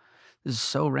cool. This is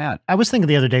so rad. I was thinking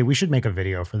the other day, we should make a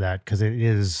video for that because it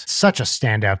is such a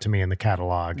standout to me in the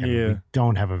catalog. And we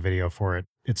don't have a video for it.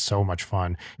 It's so much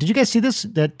fun. Did you guys see this?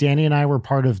 That Danny and I were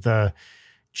part of the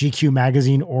GQ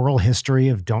magazine oral history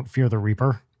of Don't Fear the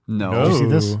Reaper? No. Did you see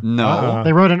this? No.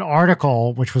 They wrote an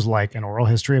article, which was like an oral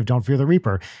history of Don't Fear the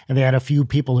Reaper. And they had a few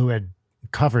people who had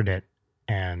covered it.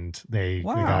 And the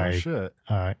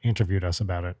guy interviewed us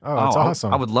about it. Oh, that's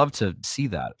awesome. I would love to see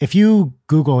that. If you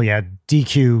Google,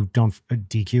 DQ,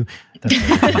 DQ.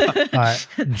 That's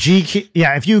GQ.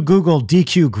 Yeah, if you Google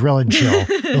DQ Grill and Chill,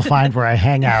 you'll find where I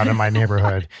hang out in my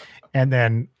neighborhood. And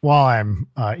then while I'm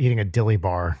eating a dilly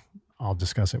bar, I'll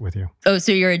discuss it with you. Oh,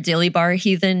 so you're a dilly bar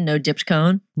heathen, no dipped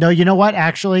cone? No, you know what?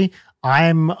 Actually,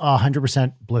 I'm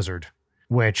 100% Blizzard,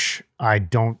 which I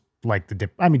don't like the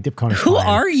dip. I mean, dip cone is Who fine.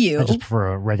 are you? I just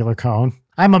prefer a regular cone.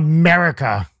 I'm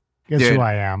America. Guess Dude, who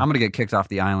I am. I'm going to get kicked off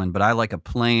the island, but I like a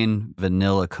plain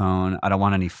vanilla cone. I don't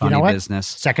want any funny business.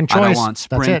 Second choice. I don't want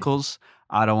sprinkles.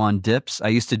 I don't want dips. I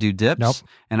used to do dips,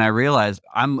 and I realized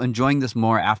I'm enjoying this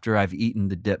more after I've eaten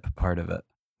the dip part of it.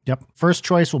 Yep. First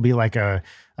choice will be like a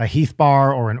Heath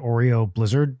bar or an Oreo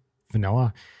Blizzard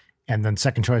vanilla. And then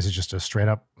second choice is just a straight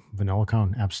up vanilla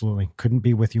cone. Absolutely. Couldn't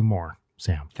be with you more,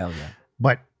 Sam. Hell yeah.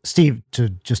 But Steve, to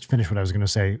just finish what I was going to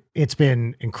say, it's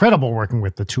been incredible working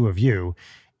with the two of you.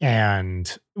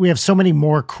 And we have so many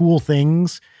more cool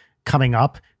things coming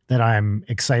up that I'm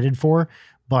excited for.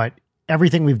 But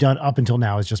everything we've done up until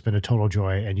now has just been a total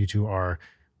joy. And you two are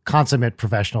consummate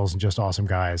professionals and just awesome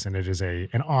guys. And it is an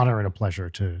honor and a pleasure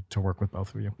to work with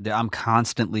both of you. I'm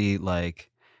constantly like,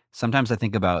 sometimes I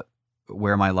think about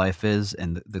where my life is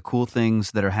and the cool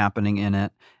things that are happening in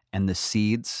it and the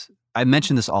seeds I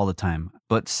mention this all the time,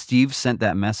 but Steve sent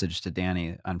that message to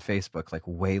Danny on Facebook like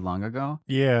way long ago.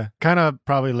 Yeah, kind of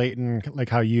probably Leighton, like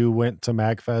how you went to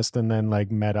MagFest and then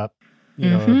like met up, you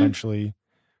know, eventually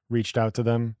reached out to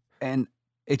them. And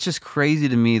it's just crazy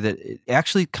to me that it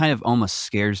actually kind of almost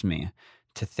scares me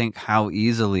to think how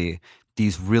easily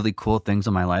these really cool things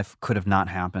in my life could have not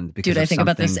happened. Because Dude, I think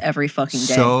about this every fucking day.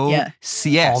 So,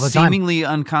 yeah, all the time. seemingly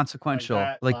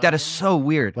inconsequential. Like that is so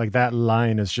weird. Like that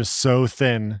line is just so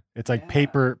thin. It's like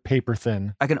paper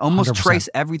thin. I can almost 100%. trace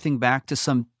everything back to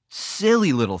some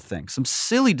silly little thing, some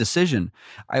silly decision.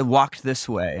 I walked this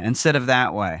way instead of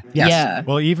that way. Yes. Yeah.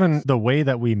 Well, even the way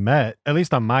that we met, at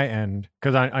least on my end,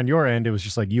 because on your end, it was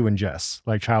just like you and Jess,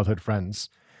 like childhood friends.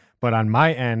 But on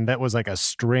my end, that was like a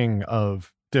string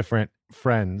of different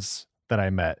friends that I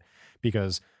met,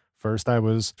 because first I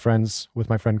was friends with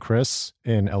my friend Chris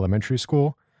in elementary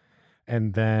school.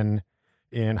 And then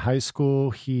in high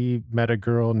school, he met a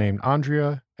girl named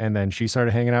Andrea, and then she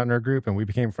started hanging out in our group and we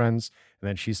became friends. And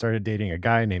then she started dating a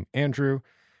guy named Andrew,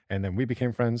 and then we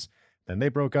became friends. Then they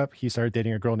broke up. He started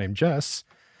dating a girl named Jess.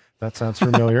 That sounds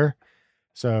familiar.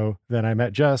 So then I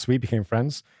met Jess, we became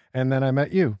friends. And then I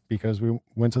met you because we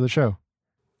went to the show.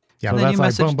 Yeah. So And then that's you like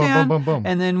message boom, boom, Dan, boom, boom, boom.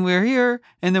 and then we're here,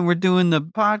 and then we're doing the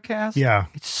podcast. Yeah.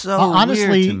 It's so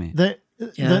Honestly, weird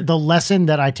to me. the lesson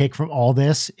that I take from all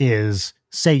this is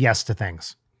say yes to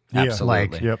things. Yeah. Absolutely.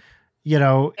 Like, Yep. you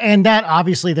know, and that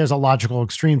obviously there's a logical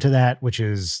extreme to that, which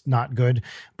is not good.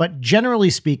 But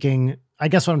generally speaking, I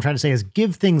guess what I'm trying to say is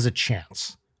give things a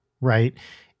chance, right?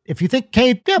 If you think,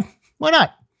 okay, yeah, why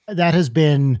not? That has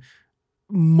been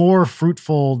more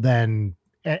fruitful than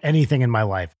anything in my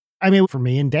life. I mean, for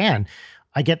me and Dan,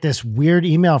 I get this weird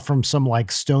email from some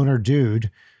like stoner dude,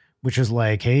 which is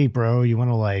like, hey, bro, you want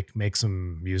to like make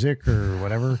some music or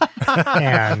whatever?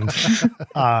 And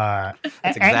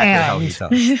That's exactly how he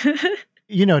tells.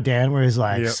 you know, Dan, where he's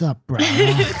like, Yep. sup, bro?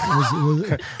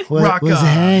 Rock was on.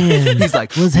 hanging. He's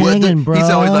like, was "What the-" hanging, bro. He's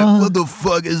always like, what the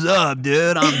fuck is up,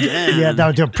 dude? I'm Dan. Yeah,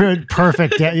 no,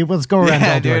 perfect. Dan. Let's go around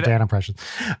Yeah, and do our dude. Dan impressions.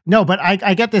 No, but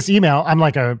I get this email. I'm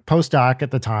like a postdoc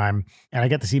at the time, and I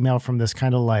get this email from this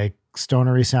kind of like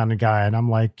stonery sounding guy, and I'm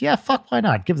like, yeah, fuck, why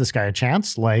not? Give this guy a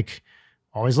chance. Like,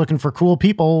 always looking for cool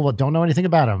people. Don't know anything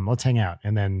about him. Let's hang out.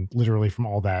 And then literally from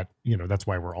all that, you know, that's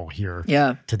why we're all here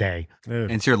Yeah. today. Dude,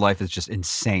 And so your life is just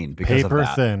insane because paper of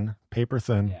that. thin. Paper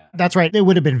thin. That's right. It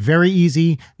would have been very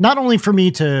easy, not only for me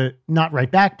to not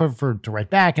write back, but to write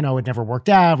back. You know, it never worked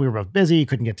out. We were both busy,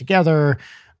 couldn't get together,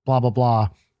 blah, blah, blah.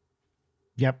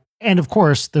 Yep. And of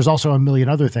course, there's also a million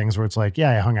other things where it's like,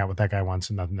 yeah, I hung out with that guy once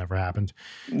and nothing ever happened.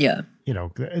 Yeah. You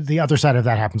know, the other side of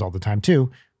that happens all the time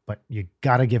too. But you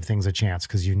got to give things a chance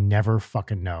because you never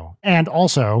fucking know. And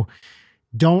also,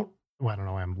 don't, well, I don't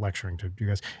know why I'm lecturing to you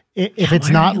guys. If it's why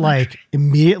are not you like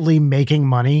immediately making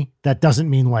money, that doesn't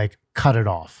mean like cut it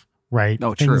off, right?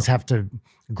 No, Things true. have to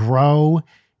grow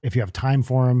if you have time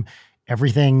for them.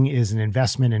 Everything is an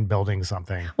investment in building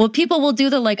something. Well, people will do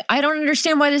the like, I don't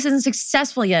understand why this isn't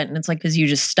successful yet. And it's like, because you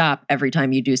just stop every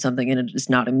time you do something and it is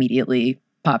not immediately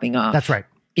popping off. That's right.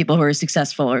 People who are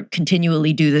successful or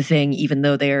continually do the thing, even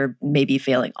though they're maybe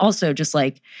failing. Also, just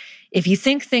like, if you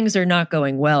think things are not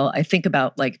going well, I think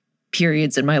about like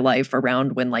periods in my life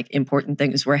around when like important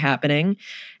things were happening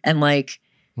and like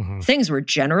things were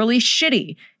generally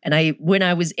shitty. And when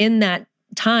I was in that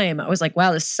time, I was like,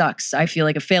 wow, this sucks. I feel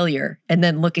like a failure. And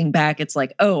then looking back, it's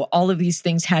like, oh, all of these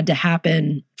things had to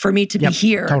happen for me to be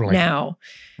here totally. now.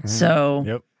 So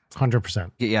Yep.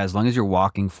 100%. Yeah, as long as you're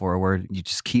walking forward, you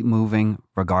just keep moving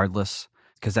regardless,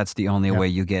 because that's the only way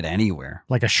you get anywhere.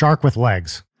 Like a shark with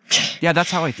legs. Yeah,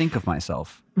 that's how I think of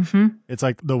myself. It's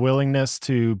like the willingness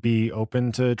to be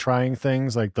open to trying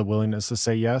things, like the willingness to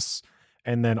say yes.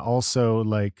 And then also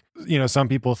like, you know, some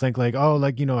people think like, oh,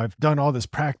 like, you know, I've done all this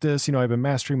practice, you know, I've been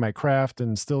mastering my craft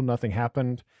and still nothing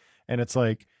happened. And it's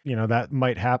like, you know, that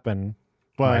might happen,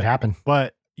 Might happen.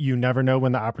 but you never know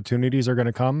when the opportunities are going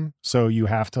to come. So you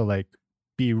have to like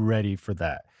be ready for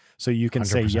that. So you can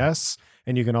say 100%. yes.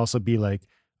 And you can also be like,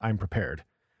 I'm prepared.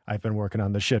 I've been working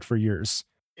on this shit for years.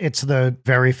 It's the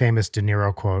very famous De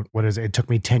Niro quote. What is it? It took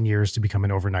me 10 years to become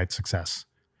an overnight success,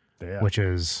 Yeah. which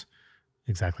is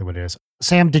exactly what it is.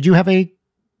 Sam, did you have a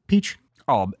peach?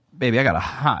 Oh, baby, I got a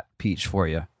hot peach for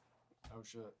you. Oh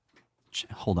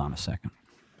shit. Hold on a second.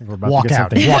 I think we're about Walk to get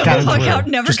out. something. Walk out of the walk room. out,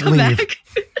 never Just come leave. back.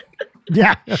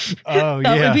 Yeah. Oh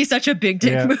That yeah. would be such a big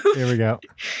dick Yeah, move. here we go.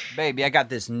 Baby, I got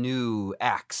this new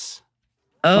axe.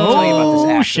 Oh, I'll tell you about this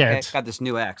axe. shit. Okay? Got this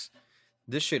new axe.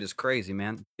 This shit is crazy,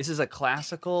 man. This is a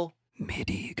classical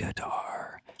MIDI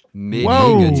guitar. MIDI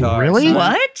Whoa, guitar. really? son.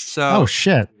 What? So Oh,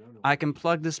 shit. I can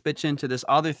plug this bitch into this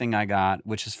other thing I got,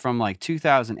 which is from like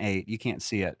 2008. You can't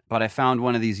see it, but I found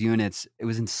one of these units. It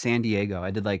was in San Diego.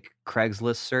 I did like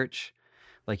Craigslist search,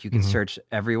 like you can search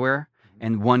everywhere.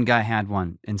 And one guy had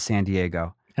one in San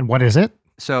Diego. And what is it?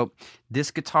 So this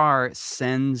guitar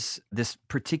sends this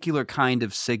particular kind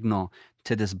of signal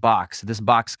to this box. This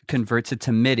box converts it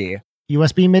to MIDI.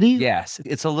 USB MIDI? Yes.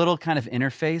 It's a little kind of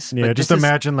interface. Yeah, but just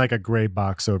imagine like a gray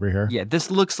box over here. Yeah, this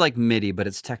looks like MIDI, but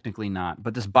it's technically not.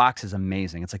 But this box is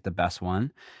amazing. It's like the best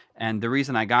one. And the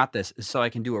reason I got this is so I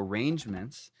can do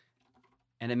arrangements,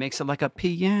 and it makes it like a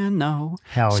piano.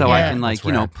 Hell so yeah. I can like,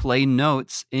 That's rad. play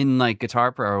notes in like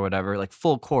Guitar Pro or whatever, like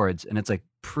full chords, and it's like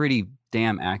pretty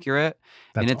damn accurate.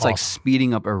 That's and it's like awesome.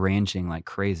 speeding up arranging like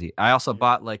crazy. I also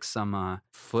bought like some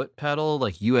foot pedal,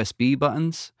 like USB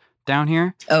buttons down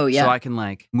here. Oh, yeah. So I can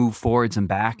like move forwards and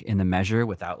back in the measure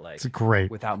without like It's great.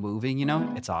 without moving,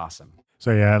 It's awesome.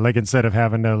 So yeah, like instead of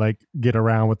having to like get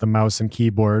around with the mouse and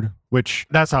keyboard, which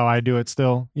that's how I do it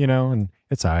still, and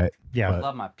it's all right. Yeah. I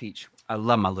love my peach. I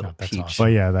love my little that's peach. awesome.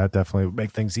 But yeah, that definitely would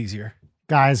make things easier.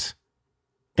 Guys,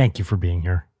 thank you for being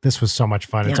here. This was so much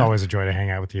fun. It's Yeah. always a joy to hang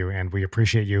out with you, and we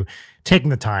appreciate you taking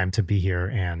the time to be here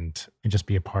and just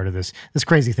be a part of this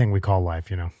crazy thing we call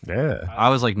life, Yeah. I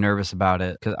was like nervous about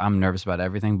it because I'm nervous about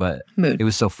everything, but Mood. it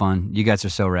was so fun. You guys are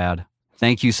so rad.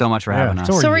 Thank you so much for having us.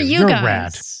 so So are you You're guys.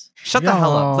 rad. Shut the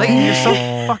hell up. Layton, you're so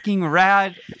fucking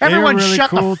rad. Everyone really shut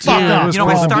cool, the fuck too. up. It was I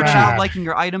cool. started Rad. out liking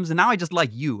your items, and now I just like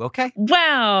you, okay?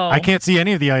 Wow. I can't see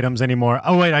any of the items anymore.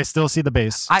 Oh wait, I still see the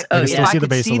base. I Oh, if yeah. I see the could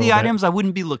base a see the little bit. items, I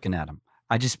wouldn't be looking at them.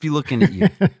 I'd just be looking at you.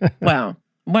 Wow.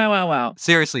 Wow.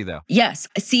 Seriously, though. Yes.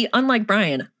 See, unlike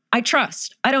Brian, I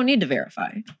trust. I don't need to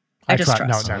verify. I just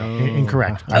trust. No,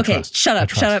 incorrect. I Okay, trust. shut I up.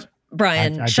 trust. Shut up,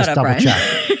 Brian. I Shut just up, double Brian.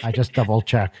 check. I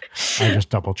just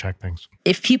double check things.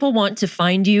 If people want to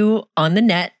find you on the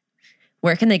net,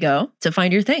 where can they go to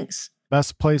find your things?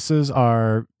 Best places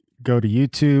are go to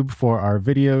YouTube for our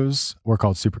videos. We're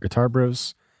called Super Guitar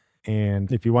Bros.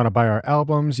 And if you want to buy our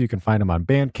albums, you can find them on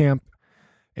Bandcamp.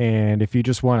 And if you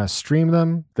just want to stream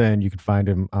them, then you can find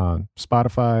them on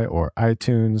Spotify or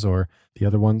iTunes or the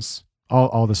other ones,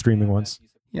 all the streaming ones.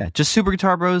 Yeah, just Super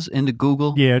Guitar Bros into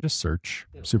Google. Yeah, just search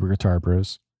Super Guitar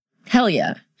Bros. Hell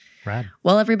yeah. Rad.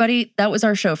 Well, everybody, that was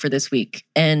our show for this week.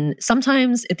 And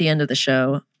sometimes at the end of the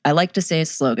show, I like to say a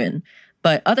slogan,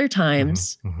 but other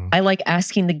times Mhm. I like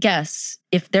asking the guests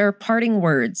if there are parting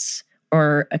words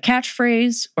or a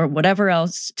catchphrase or whatever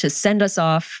else to send us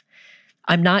off.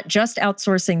 I'm not just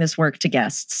outsourcing this work to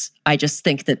guests. I just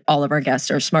think that all of our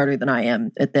guests are smarter than I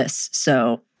am at this.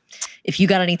 So if you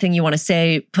got anything you want to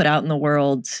say, put out in the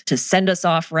world to send us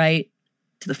off right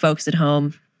to the folks at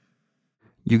home.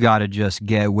 You got to just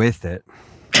get with it.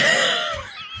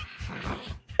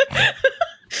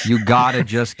 You got to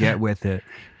just get with it.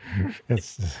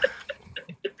 It's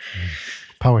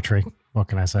poetry. What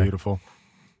can I say? Beautiful.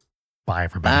 Bye,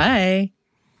 everybody.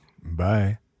 Bye.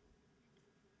 Bye.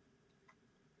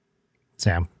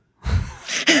 Sam.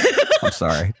 I'm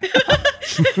sorry.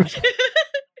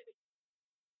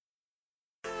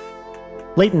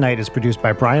 Leighton Night is produced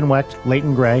by Brian Wecht,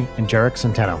 Leighton Gray, and Jarek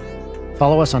Centeno.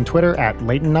 Follow us on Twitter at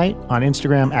Leighton Night, on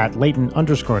Instagram at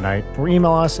Leighton_Night, or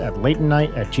email us at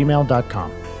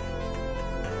leightonnight@gmail.com.